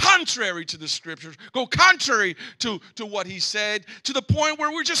and go contrary to the scriptures, go contrary to what he said, to the point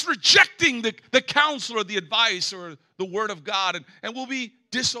where we're just rejecting the counsel or the advice or the word of God, and we'll be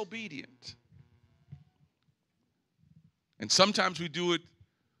disobedient. And sometimes we do it,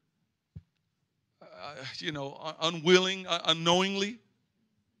 unwilling, unknowingly,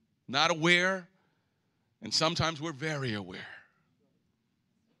 not aware, and sometimes we're very aware.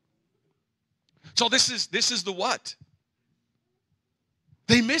 So this is the what?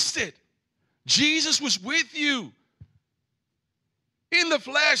 They missed it. Jesus was with you. In the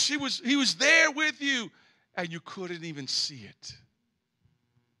flesh, he was there with you, and you couldn't even see it.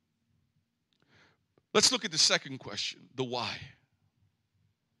 Let's look at the second question, the why.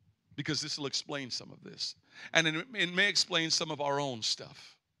 Because this will explain some of this. And it may explain some of our own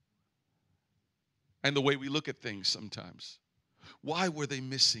stuff. And the way we look at things sometimes. Why were they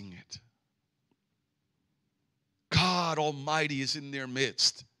missing it? God Almighty is in their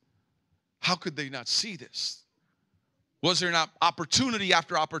midst. How could they not see this? Was there not opportunity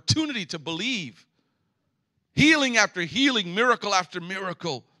after opportunity to believe? Healing after healing, miracle after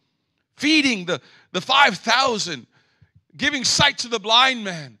miracle. Feeding the 5,000. Giving sight to the blind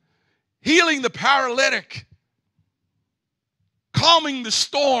man. Healing the paralytic. Calming the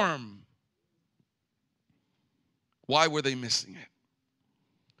storm. Why were they missing it?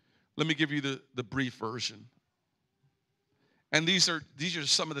 Let me give you the brief version. And these are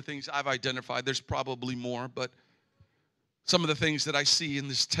some of the things I've identified. There's probably more, but some of the things that I see in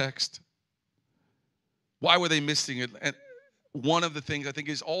this text. Why were they missing it? And one of the things I think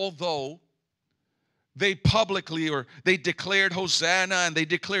is, although they publicly or they declared Hosanna and they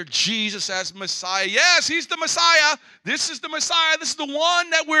declared Jesus as Messiah. Yes, he's the Messiah. This is the Messiah. This is the one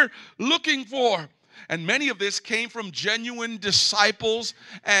that we're looking for. And many of this came from genuine disciples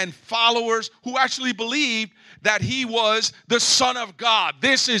and followers who actually believed that he was the Son of God.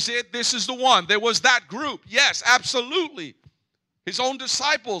 This is it. This is the one. There was that group. Yes, absolutely. His own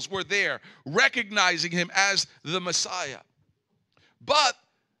disciples were there, recognizing him as the Messiah. But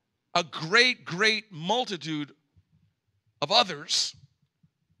a great, great multitude of others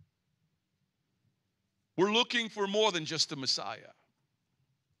were looking for more than just the Messiah.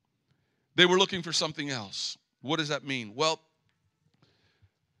 They were looking for something else. What does that mean? Well,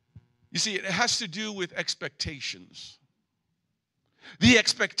 you see, it has to do with expectations. The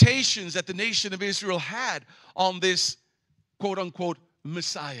expectations that the nation of Israel had on this quote-unquote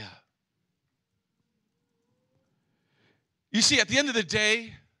Messiah. You see, at the end of the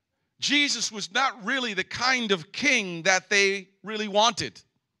day, Jesus was not really the kind of king that they really wanted.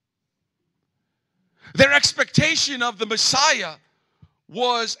 Their expectation of the Messiah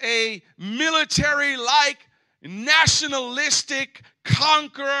was a military-like, nationalistic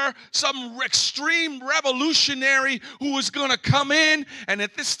conqueror, some extreme revolutionary who was going to come in. And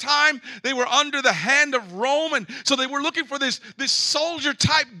at this time, they were under the hand of Rome. And so they were looking for this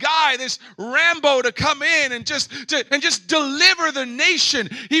soldier-type guy, this Rambo, to come in and just deliver the nation.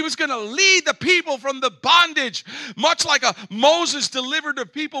 He was going to lead the people from the bondage, much like Moses delivered the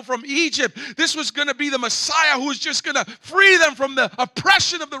people from Egypt. This was going to be the Messiah who was just going to free them from the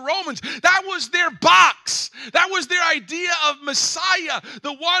oppression of the Romans. That was their box. That was their idea of Messiah.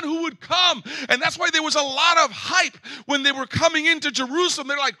 The one who would come. And that's why there was a lot of hype when they were coming into Jerusalem.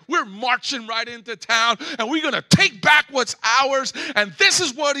 They're like, we're marching right into town and we're going to take back what's ours, and this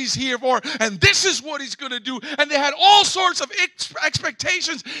is what he's here for, and this is what he's going to do. And they had all sorts of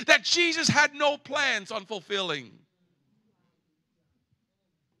expectations that Jesus had no plans on fulfilling.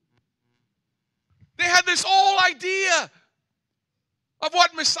 They had this whole idea of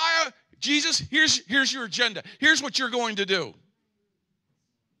what Messiah, Jesus, here's your agenda. Here's what you're going to do.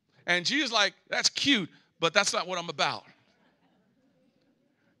 And Jesus is like, that's cute, but that's not what I'm about.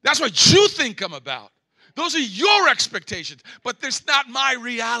 That's what you think I'm about. Those are your expectations, but that's not my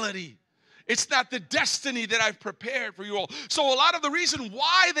reality. It's not the destiny that I've prepared for you all. So a lot of the reason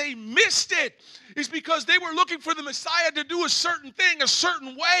why they missed it is because they were looking for the Messiah to do a certain thing a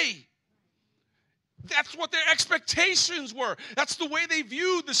certain way. That's what their expectations were. That's the way they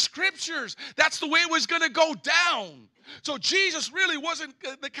viewed the scriptures. That's the way it was going to go down. So Jesus really wasn't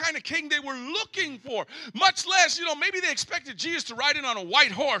the kind of king they were looking for. Much less, maybe they expected Jesus to ride in on a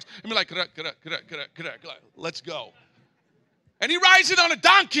white horse and be like, let's go. And he rides in on a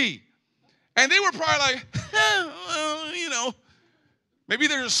donkey. And they were probably like, maybe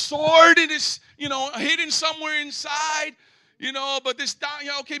there's a sword in his, hidden somewhere inside. but this,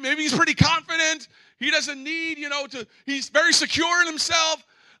 okay, maybe he's pretty confident. He doesn't need, he's very secure in himself.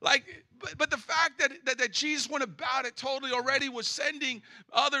 But the fact that Jesus went about it totally already was sending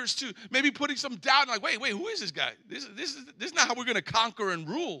others to maybe putting some doubt. Like, wait, who is this guy? This is not how we're going to conquer and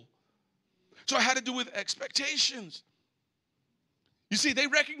rule. So it had to do with expectations. You see, they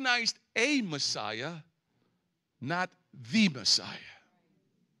recognized a Messiah, not the Messiah.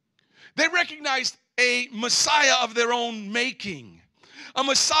 They recognized a Messiah of their own making. A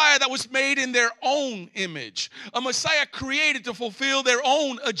Messiah that was made in their own image. A Messiah created to fulfill their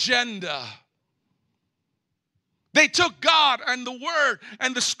own agenda. They took God and the Word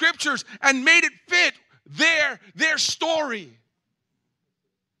and the Scriptures and made it fit their story,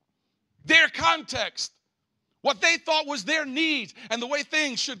 their context, what they thought was their needs and the way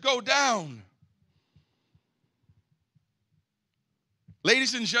things should go down.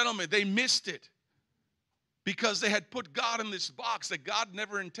 Ladies and gentlemen, they missed it. Because they had put God in this box that God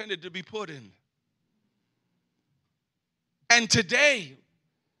never intended to be put in. And today,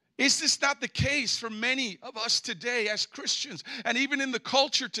 is this not the case for many of us today as Christians and even in the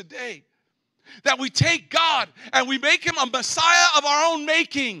culture today? That we take God and we make him a Messiah of our own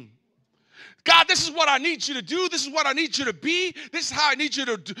making. God, this is what I need you to do. This is what I need you to be. This is how I need you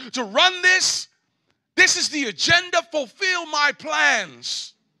to run this. This is the agenda. Fulfill my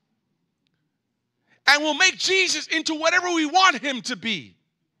plans. And we'll make Jesus into whatever we want him to be.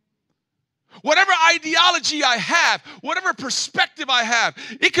 Whatever ideology I have, whatever perspective I have,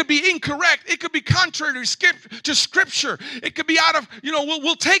 it could be incorrect. It could be contrary to Scripture. It could be out of,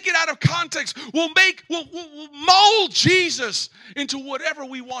 we'll take it out of context. We'll mold Jesus into whatever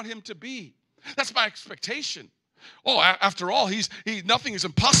we want him to be. That's my expectation. Oh, after all, nothing is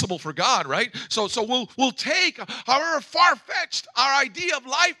impossible for God, right? So we'll take, however far-fetched our idea of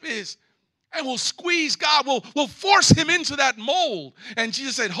life is, and we'll squeeze God. We'll force him into that mold. And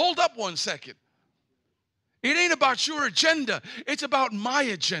Jesus said, hold up one second. It ain't about your agenda. It's about my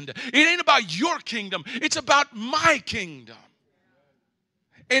agenda. It ain't about your kingdom. It's about my kingdom.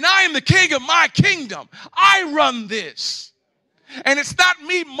 And I am the king of my kingdom. I run this. And it's not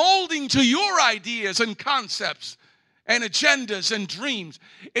me molding to your ideas and concepts and agendas and dreams.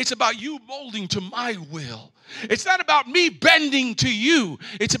 It's about you molding to my will. It's not about me bending to you.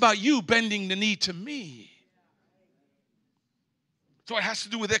 It's about you bending the knee to me. So it has to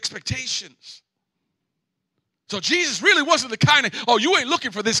do with expectations. So Jesus really wasn't the kind of, you ain't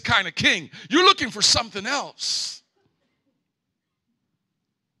looking for this kind of king. You're looking for something else.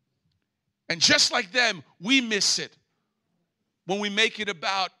 And just like them, we miss it when we make it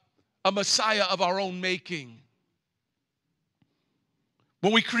about a Messiah of our own making.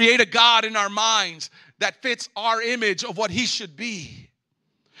 When we create a God in our minds that fits our image of what he should be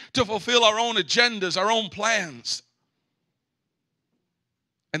to fulfill our own agendas, our own plans.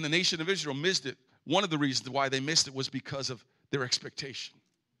 And the nation of Israel missed it. One of the reasons why they missed it was because of their expectation.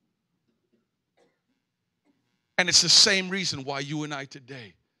 And it's the same reason why you and I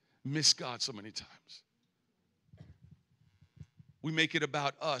today miss God so many times. We make it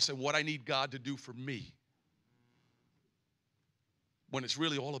about us and what I need God to do for me, when it's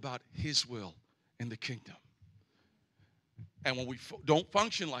really all about his will in the kingdom. And when we don't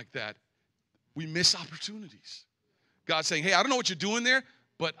function like that, we miss opportunities. God's saying, hey, I don't know what you're doing there,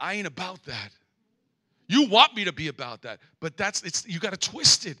 but I ain't about that. You want me to be about that, but you got to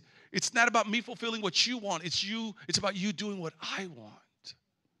twist it. It's not about me fulfilling what you want. It's about you doing what I want.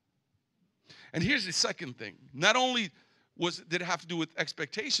 And here's the second thing. Not only did it have to do with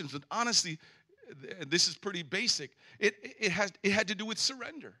expectations, but honestly, this is pretty basic. It had to do with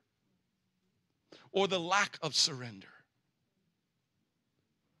surrender, or the lack of surrender.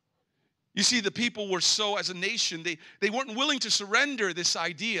 You see, the people were so, as a nation, they weren't willing to surrender this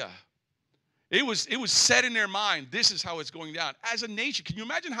idea. It was set in their mind, this is how it's going down. As a nation, can you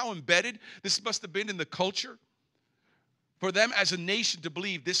imagine how embedded this must have been in the culture? For them as a nation to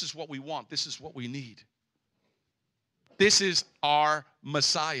believe this is what we want, this is what we need. This is our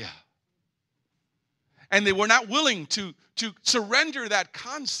Messiah. And they were not willing to surrender that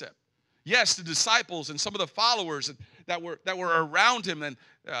concept. Yes, the disciples and some of the followers that were around him, and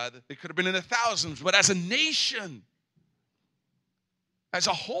they could have been in the thousands, but as a nation, as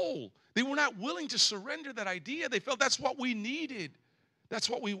a whole, they were not willing to surrender that idea. They felt that's what we needed. That's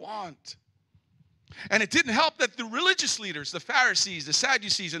what we want. And it didn't help that the religious leaders, the Pharisees, the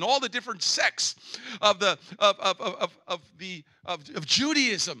Sadducees, and all the different sects of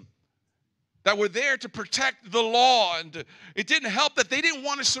Judaism that were there to protect the law, and it didn't help that they didn't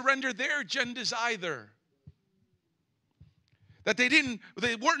want to surrender their agendas either. That they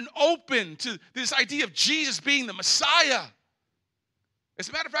weren't open to this idea of Jesus being the Messiah As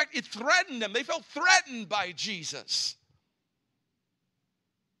a matter of fact, it threatened them. They felt threatened by Jesus.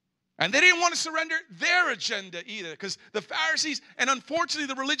 And they didn't want to surrender their agenda either, because the Pharisees and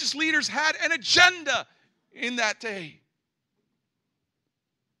unfortunately the religious leaders had an agenda in that day.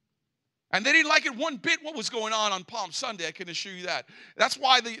 And they didn't like it one bit what was going on Palm Sunday, I can assure you that. That's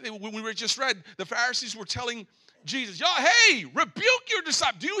why when we just read, the Pharisees were telling Jesus, "Yo, hey, rebuke your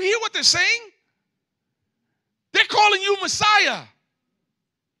disciples." Do you hear what they're saying? They're calling you Messiah.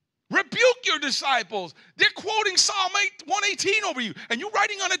 Rebuke your disciples. They're quoting Psalm 118 over you. And you're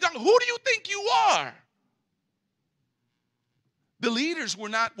writing on a dung. Who do you think you are? The leaders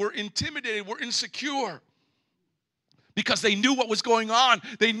were intimidated, were insecure. Because they knew what was going on.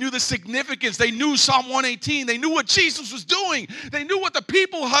 They knew the significance. They knew Psalm 118. They knew what Jesus was doing. They knew what the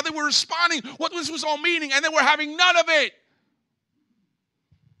people, how they were responding, what this was all meaning. And they were having none of it.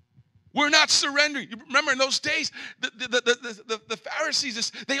 We're not surrendering. You remember in those days, the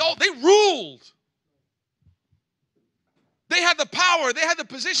Pharisees, they ruled. They had the power. They had the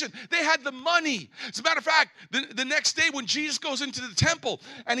position. They had the money. As a matter of fact, the next day when Jesus goes into the temple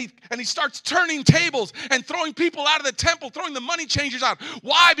and he starts turning tables and throwing people out of the temple, throwing the money changers out.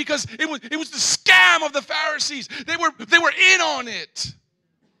 Why? Because it was the scam of the Pharisees. They were in on it.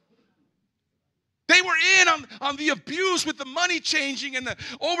 They were in on the abuse with the money changing and the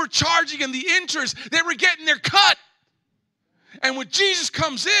overcharging and the interest. They were getting their cut. And when Jesus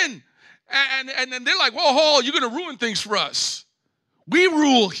comes in, and they're like, whoa, you're going to ruin things for us. We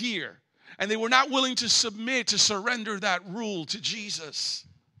rule here. And they were not willing to surrender that rule to Jesus.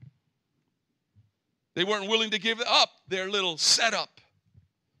 They weren't willing to give up their little setup.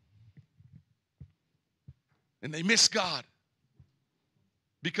 And they missed God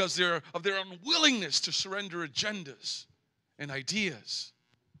because of their unwillingness to surrender agendas and ideas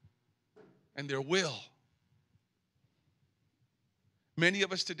and their will. Many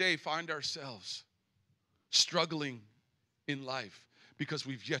of us today find ourselves struggling in life because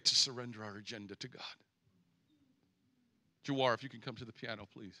we've yet to surrender our agenda to God. Jawar, if you can come to the piano,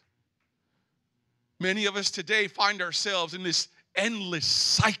 please. Many of us today find ourselves in this endless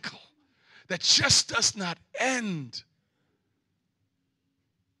cycle that just does not end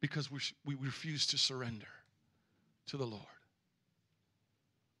because we refuse to surrender to the Lord.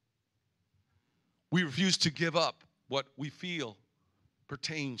 We refuse to give up what we feel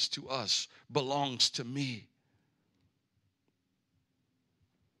pertains to us, belongs to me.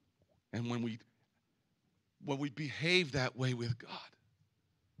 And when we behave that way with God,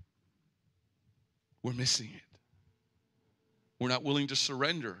 we're missing it. We're not willing to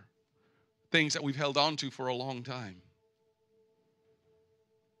surrender things that we've held on to for a long time.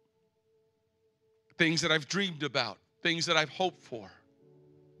 Things that I've dreamed about, things that I've hoped for.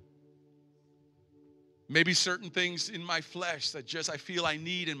 Maybe certain things in my flesh that just I feel I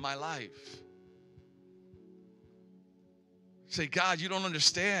need in my life. Say, God, you don't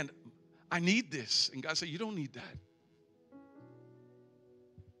understand. I need this. And God said, you don't need that.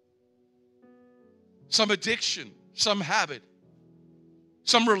 Some addiction, some habit,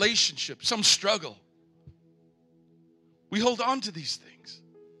 some relationship, some struggle. We hold on to these things,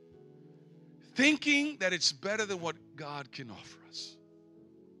 thinking that it's better than what God can offer us.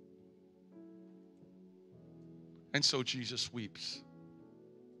 And so Jesus weeps.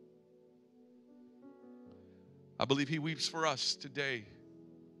 I believe he weeps for us today.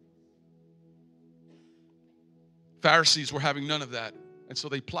 Pharisees were having none of that, and so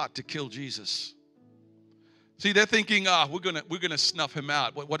they plot to kill Jesus. See, they're thinking, we're gonna snuff him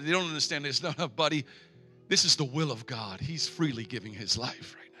out. What they don't understand is, no, buddy, this is the will of God. He's freely giving his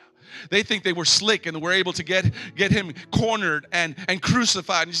life right now. They think they were slick and were able to get him cornered and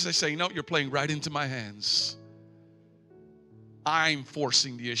crucified. And Jesus saying, no, you're playing right into my hands. I'm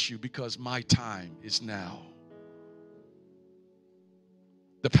forcing the issue because my time is now.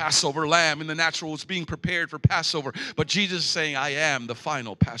 The Passover lamb in the natural was being prepared for Passover. But Jesus is saying, I am the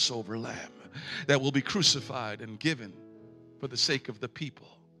final Passover lamb that will be crucified and given for the sake of the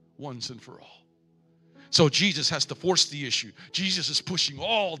people once and for all. So Jesus has to force the issue. Jesus is pushing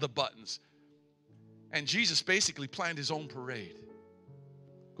all the buttons. And Jesus basically planned his own parade.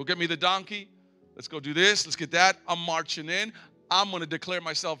 Go get me the donkey. Let's go do this. Let's get that. I'm marching in. I'm going to declare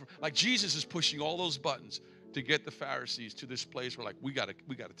myself. Like Jesus is pushing all those buttons to get the Pharisees to this place where, like, we got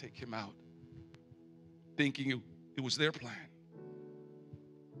to take him out. Thinking it was their plan.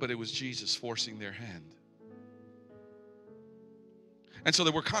 But it was Jesus forcing their hand. And so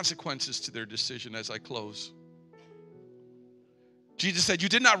there were consequences to their decision as I close. Jesus said, you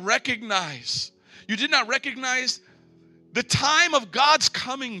did not recognize the time of God's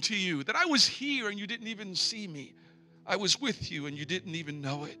coming to you, that I was here and you didn't even see me. I was with you and you didn't even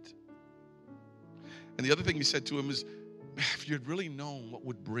know it. And the other thing he said to him is, if you had really known what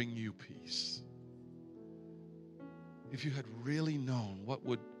would bring you peace. If you had really known what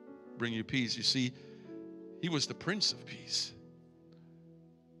would bring you peace. You see, he was the Prince of Peace.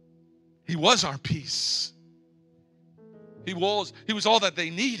 He was our peace. He was all that they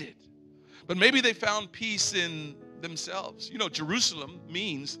needed. But maybe they found peace in themselves. You know, Jerusalem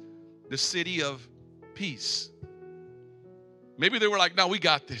means the city of peace. Maybe they were like, no, we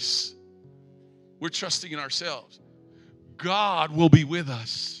got this. We're trusting in ourselves. God will be with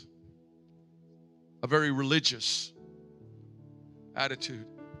us. A very religious attitude.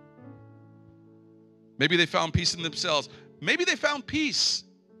 Maybe they found peace in themselves. Maybe they found peace,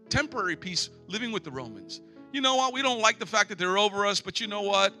 temporary peace, living with the Romans. You know what? We don't like the fact that they're over us, but you know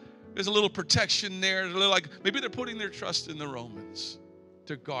what? There's a little protection there. They're like, maybe they're putting their trust in the Romans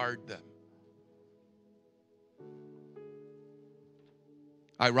to guard them.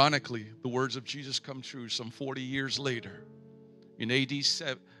 Ironically, the words of Jesus come true some 40 years later. In AD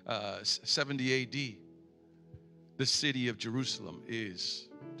 70 AD, the city of Jerusalem is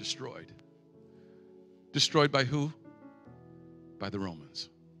destroyed. Destroyed by who? By the Romans.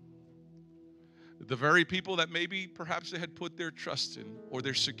 The very people that maybe perhaps they had put their trust in or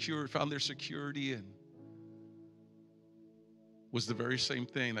found their security in was the very same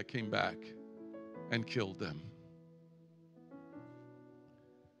thing that came back and killed them.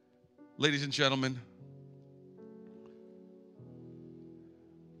 Ladies and gentlemen,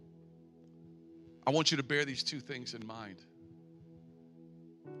 I want you to bear these two things in mind.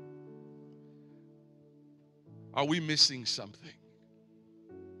 Are we missing something?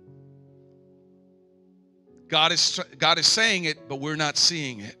 God is saying it, but we're not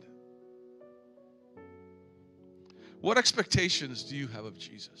seeing it. What expectations do you have of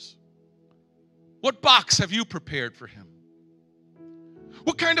Jesus? What box have you prepared for him?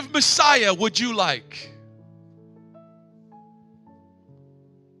 What kind of Messiah would you like?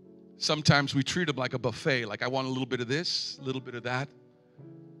 Sometimes we treat him like a buffet, like I want a little bit of this, a little bit of that.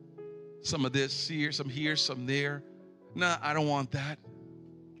 Some of this here, some there. Nah, I don't want that.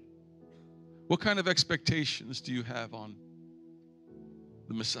 What kind of expectations do you have on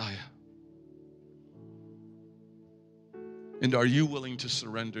the Messiah? And are you willing to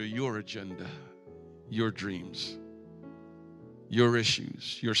surrender your agenda, your dreams, your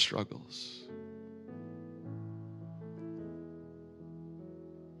issues, your struggles?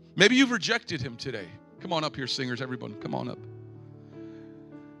 Maybe you've rejected him today. Come on up here, singers, everyone, come on up.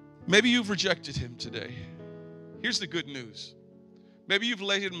 Maybe you've rejected him today. Here's the good news. Maybe you've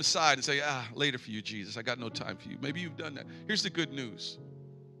laid him aside and say, later for you, Jesus. I got no time for you. Maybe you've done that. Here's the good news.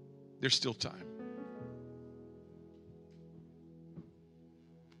 There's still time.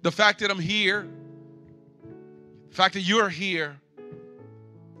 The fact that I'm here, the fact that you're here,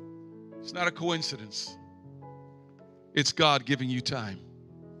 it's not a coincidence. It's God giving you time.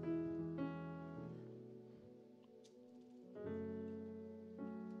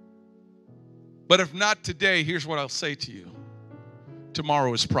 But if not today, here's what I'll say to you.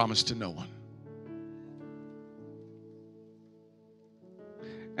 Tomorrow is promised to no one.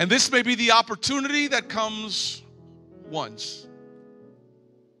 And this may be the opportunity that comes once.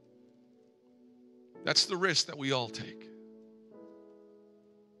 That's the risk that we all take.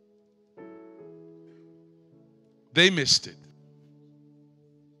 They missed it.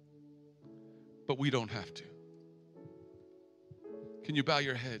 But we don't have to. Can you bow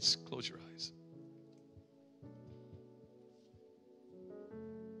your heads? Close your eyes.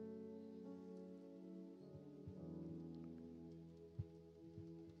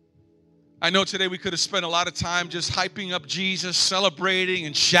 I know today we could have spent a lot of time just hyping up Jesus, celebrating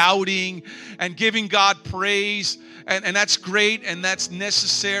and shouting and giving God praise. And that's great and that's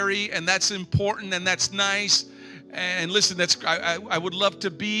necessary and that's important and that's nice. And listen, I would love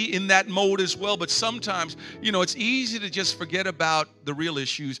to be in that mode as well. But sometimes, it's easy to just forget about the real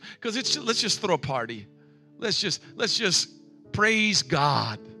issues because let's just throw a party. Let's just praise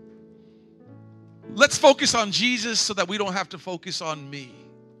God. Let's focus on Jesus so that we don't have to focus on me.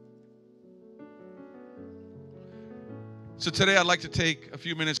 So today I'd like to take a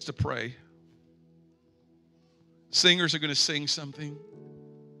few minutes to pray. Singers are going to sing something.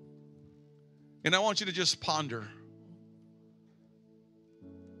 And I want you to just ponder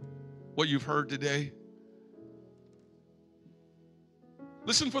what you've heard today.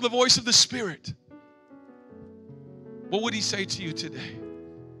 Listen for the voice of the Spirit. What would he say to you today?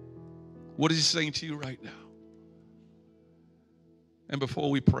 What is he saying to you right now? And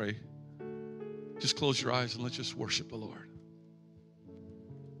before we pray, just close your eyes and let's just worship the Lord.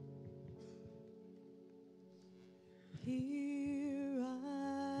 Here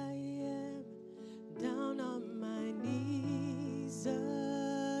I am, down on my knees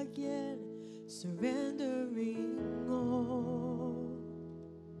again, surrendering all,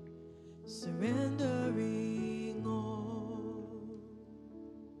 surrendering all.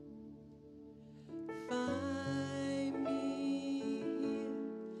 Find me here,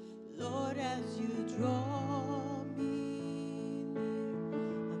 Lord, as you draw me near.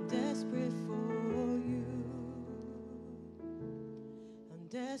 I'm desperate for you. I'm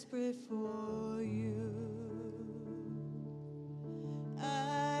desperate for you.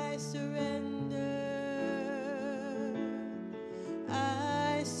 I surrender.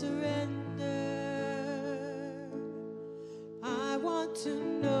 I surrender. I want to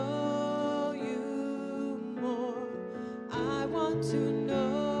know you more. I want to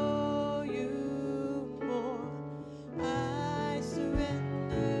know you more. I surrender.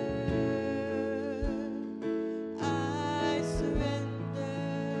 I surrender.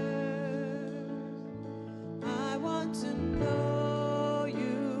 I want to know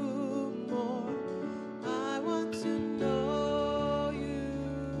you more. I want to know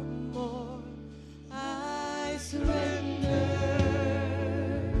you more. I surrender.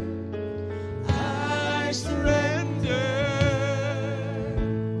 I surrender.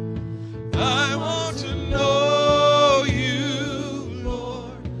 I want to know you,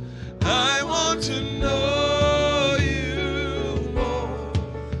 Lord. I want to know you more.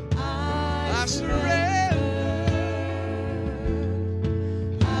 I surrender.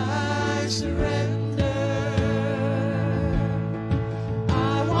 I surrender.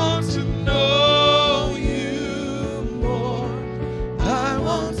 I want to know you more. I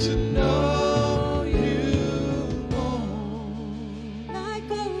want to know you more. Like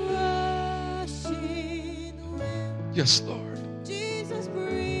a rushing wind, Yes, Lord. Jesus,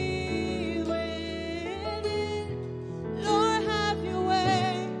 breathe within. Lord, have your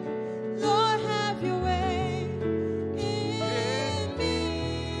way. Lord, have your way in me.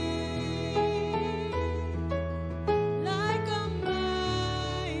 Like a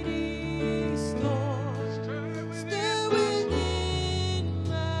mighty storm, stir within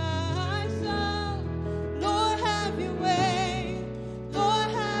my soul. Lord, have your way. Lord,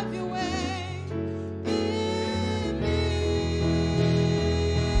 have your way in me.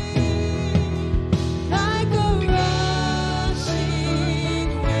 Like a rushing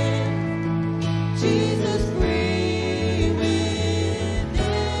wind, Jesus, breathe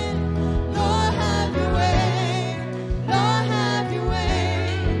within. Lord, have your way. Lord, have your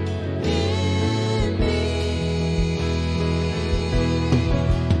way in me.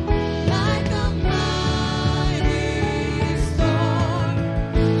 Like a mighty storm,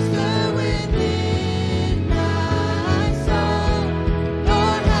 stir within my soul.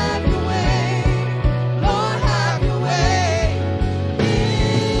 Lord, have your way. Lord, have your way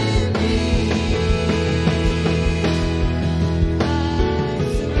in me.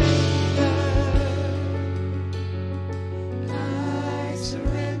 I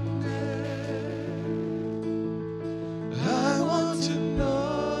surrender. I want to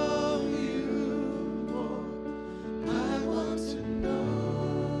know you more. I want to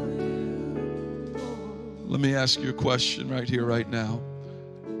know you more. Let me ask you a question right here, right now.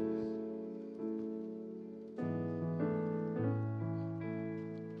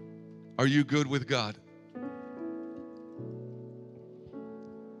 Are you good with God?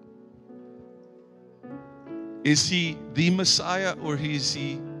 Is he the Messiah, or is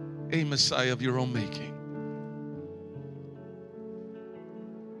he a Messiah of your own making?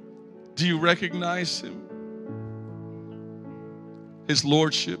 Do you recognize him? His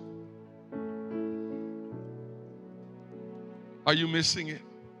lordship? Are you missing it?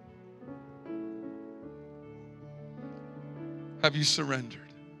 Have you surrendered?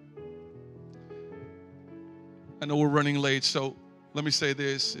 I know we're running late, so let me say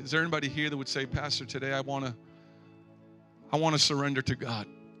this. Is there anybody here that would say, Pastor, today I want to surrender to God.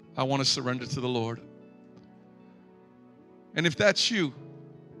 I want to surrender to the Lord. And if that's you,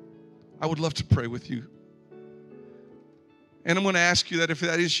 I would love to pray with you. And I'm going to ask you that if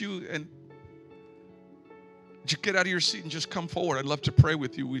that is you, and just get out of your seat and just come forward. I'd love to pray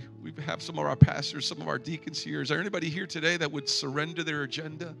with you. We have some of our pastors, some of our deacons here. Is there anybody here today that would surrender their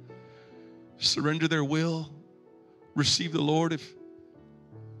agenda, surrender their will, receive the Lord?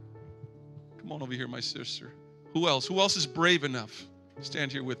 Come on over here, my sister. Who else? Who else is brave enough?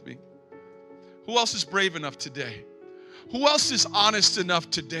 Stand here with me. Who else is brave enough today? Who else is honest enough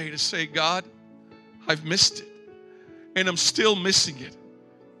today to say, God, I've missed it, and I'm still missing it.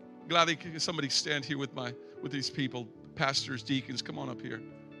 Glad somebody stand here with these people, pastors, deacons. Come on up here.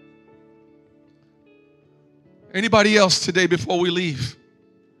 Anybody else today before we leave?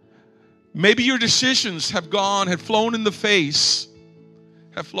 Maybe your decisions have flown in the face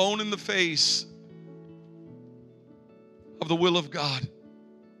of the will of God.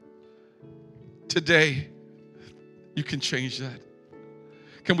 Today, you can change that.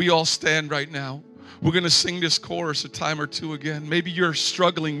 Can we all stand right now? We're going to sing this chorus a time or two again. Maybe you're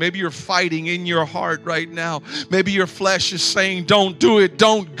struggling. Maybe you're fighting in your heart right now. Maybe your flesh is saying, don't do it,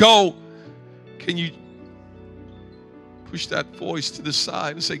 don't go. Can you push that voice to the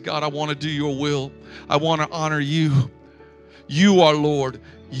side and say, God, I want to do your will. I want to honor you. You are Lord.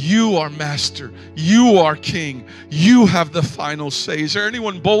 You are Master. You are King. You have the final say. Is there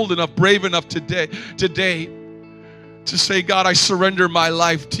anyone bold enough, brave enough today to say, God, I surrender my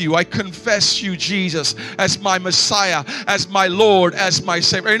life to you. I confess you, Jesus, as my Messiah, as my Lord, as my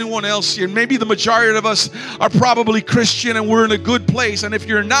Savior. Anyone else here? Maybe the majority of us are probably Christian and we're in a good place. And if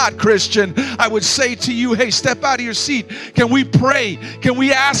you're not Christian, I would say to you, hey, step out of your seat. Can we pray? Can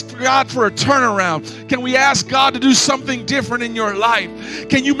we ask God for a turnaround? Can we ask God to do something different in your life?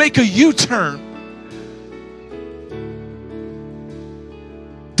 Can you make a U-turn?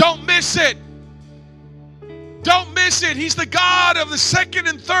 Don't miss it. Don't miss it. He's the God of the second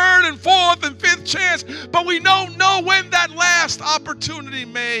and third and fourth and fifth chance. But we don't know when that last opportunity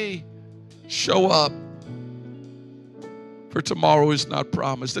may show up. For tomorrow is not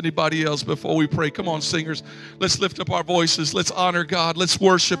promised. Anybody else before we pray? Come on, singers. Let's lift up our voices. Let's honor God. Let's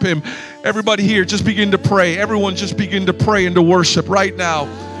worship Him. Everybody here, just begin to pray. Everyone just begin to pray and to worship right now.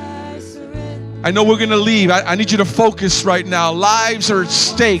 I know we're going to leave. I need you to focus right now. Lives are at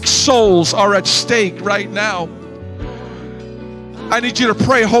stake. Souls are at stake right now. I need you to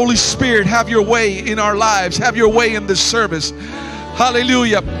pray, Holy Spirit, have your way in our lives. Have your way in this service.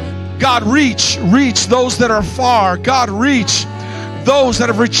 Hallelujah. God, reach those that are far. God, reach those that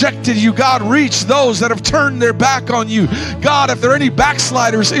have rejected you. God, reach those that have turned their back on you. God, if there are any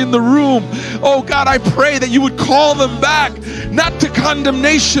backsliders in the room, oh God, I pray that you would call them back, not to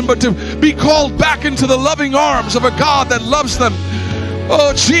condemnation, but to be called back into the loving arms of a God that loves them.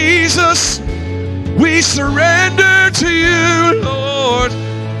 Oh Jesus, we surrender to you, Lord.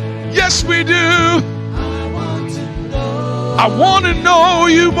 Yes, we do. I want to know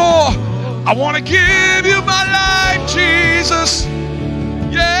you more. I want to give you my life, Jesus.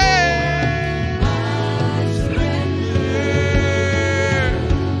 Yeah.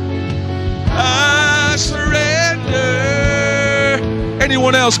 I surrender.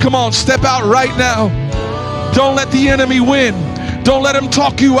 Anyone else? Come on, step out right now. Don't let the enemy win. Don't let him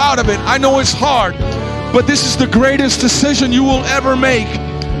talk you out of it. I know it's hard, but this is the greatest decision you will ever make.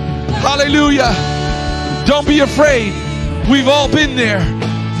 Hallelujah. Don't be afraid. We've all been there.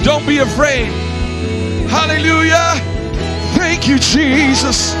 Don't be afraid. Hallelujah. Thank you,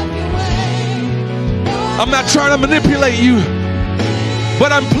 Jesus. I'm not trying to manipulate you,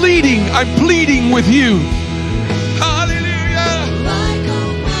 but I'm pleading with you. Hallelujah.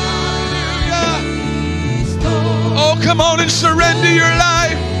 Oh, come on and surrender your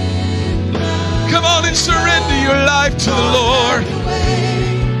life. Come on and surrender your life to the Lord.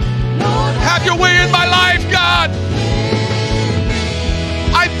 Have your way in my life, God.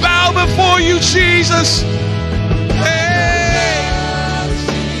 I bow before you, Jesus.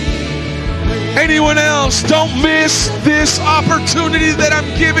 Anyone else, don't miss this opportunity that I'm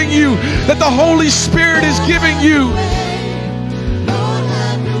giving you, that the Holy Spirit is giving you.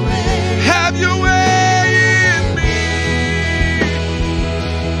 Have your way in me.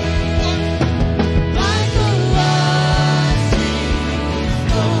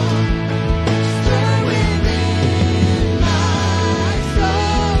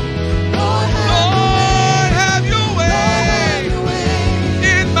 Lord, have your way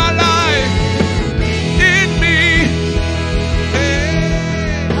in my life.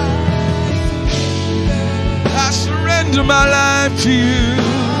 My life to you.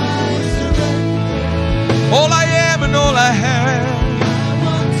 All I am and all I have.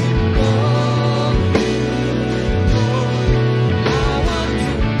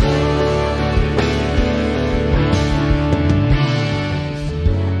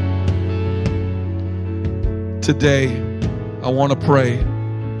 Today, I want to pray.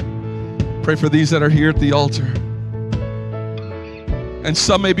 Pray for these that are here at the altar. And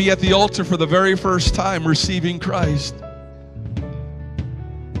some may be at the altar for the very first time receiving Christ.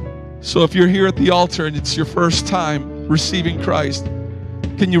 So if you're here at the altar and it's your first time receiving Christ,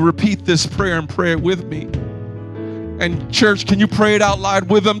 can you repeat this prayer and pray it with me? And church, can you pray it out loud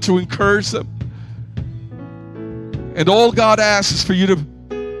with them to encourage them? And all God asks is for you to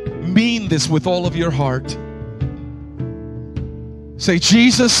mean this with all of your heart. Say,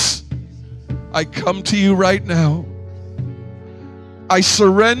 Jesus, I come to you right now. I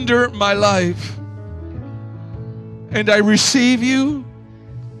surrender my life and I receive you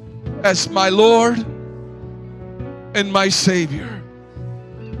as my Lord and my Savior.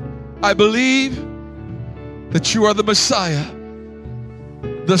 I believe that you are the Messiah,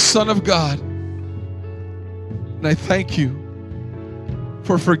 the Son of God. And I thank you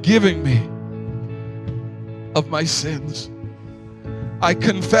for forgiving me of my sins. I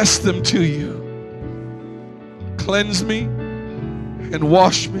confess them to you. Cleanse me and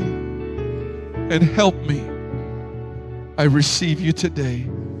wash me and help me. I receive you today.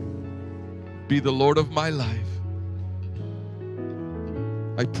 Be the Lord of my life.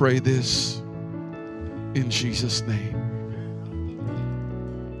 I pray this in Jesus' name.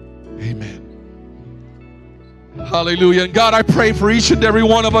 Amen. Hallelujah. And God, I pray for each and every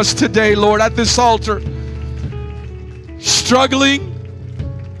one of us today, Lord, at this altar, struggling,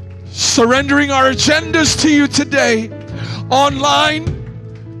 surrendering our agendas to you today, online,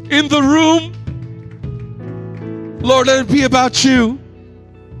 in the room. Lord, let it be about you.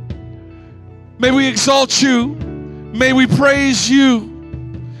 May we exalt you. May we praise you.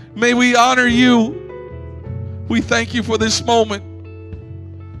 May we honor you. We thank you for this moment.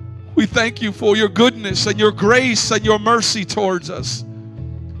 We thank you for your goodness and your grace and your mercy towards us.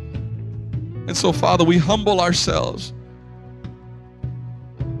 And so, Father, we humble ourselves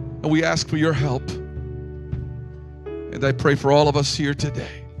and we ask for your help. And I pray for all of us here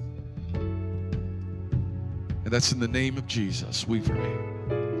today. And that's in the name of Jesus we pray.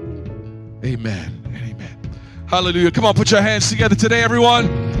 Amen and amen. Hallelujah. Come on, put your hands together today, everyone.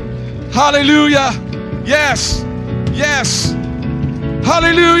 Hallelujah. Yes. Yes.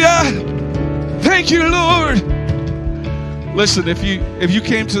 Hallelujah. Thank you, Lord. Listen, if you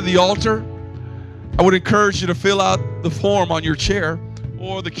came to the altar, I would encourage you to fill out the form on your chair,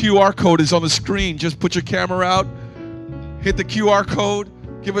 or the QR code is on the screen. Just put your camera out, hit the QR code,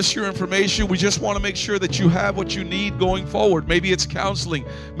 give us your information. We just want to make sure that you have what you need going forward. Maybe it's counseling,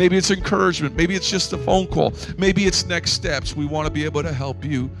 maybe it's encouragement, maybe it's just a phone call, maybe it's next steps. We want to be able to help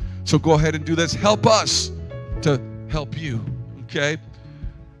you. So go ahead and do this. Help us to help you, okay?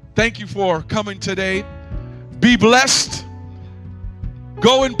 Thank you for coming today. Be blessed.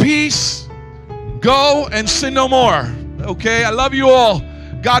 Go in peace. Go and sin no more, okay? I love you all.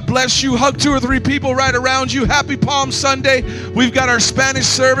 God bless you. Hug 2 or 3 people right around you. Happy Palm Sunday. We've got our Spanish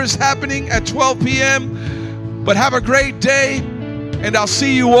service happening at 12 p.m. But have a great day, and I'll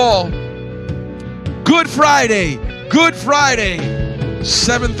see you all. Good Friday. Good Friday.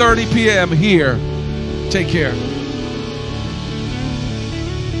 7:30 p.m. here. Take care.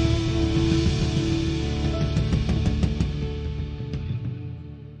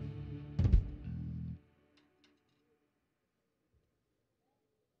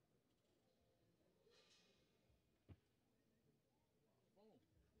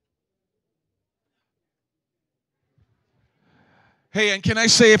 Hey, and can I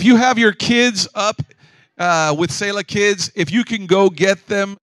say, if you have your kids up with Selah Kids, if you can go get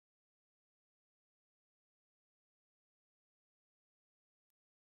them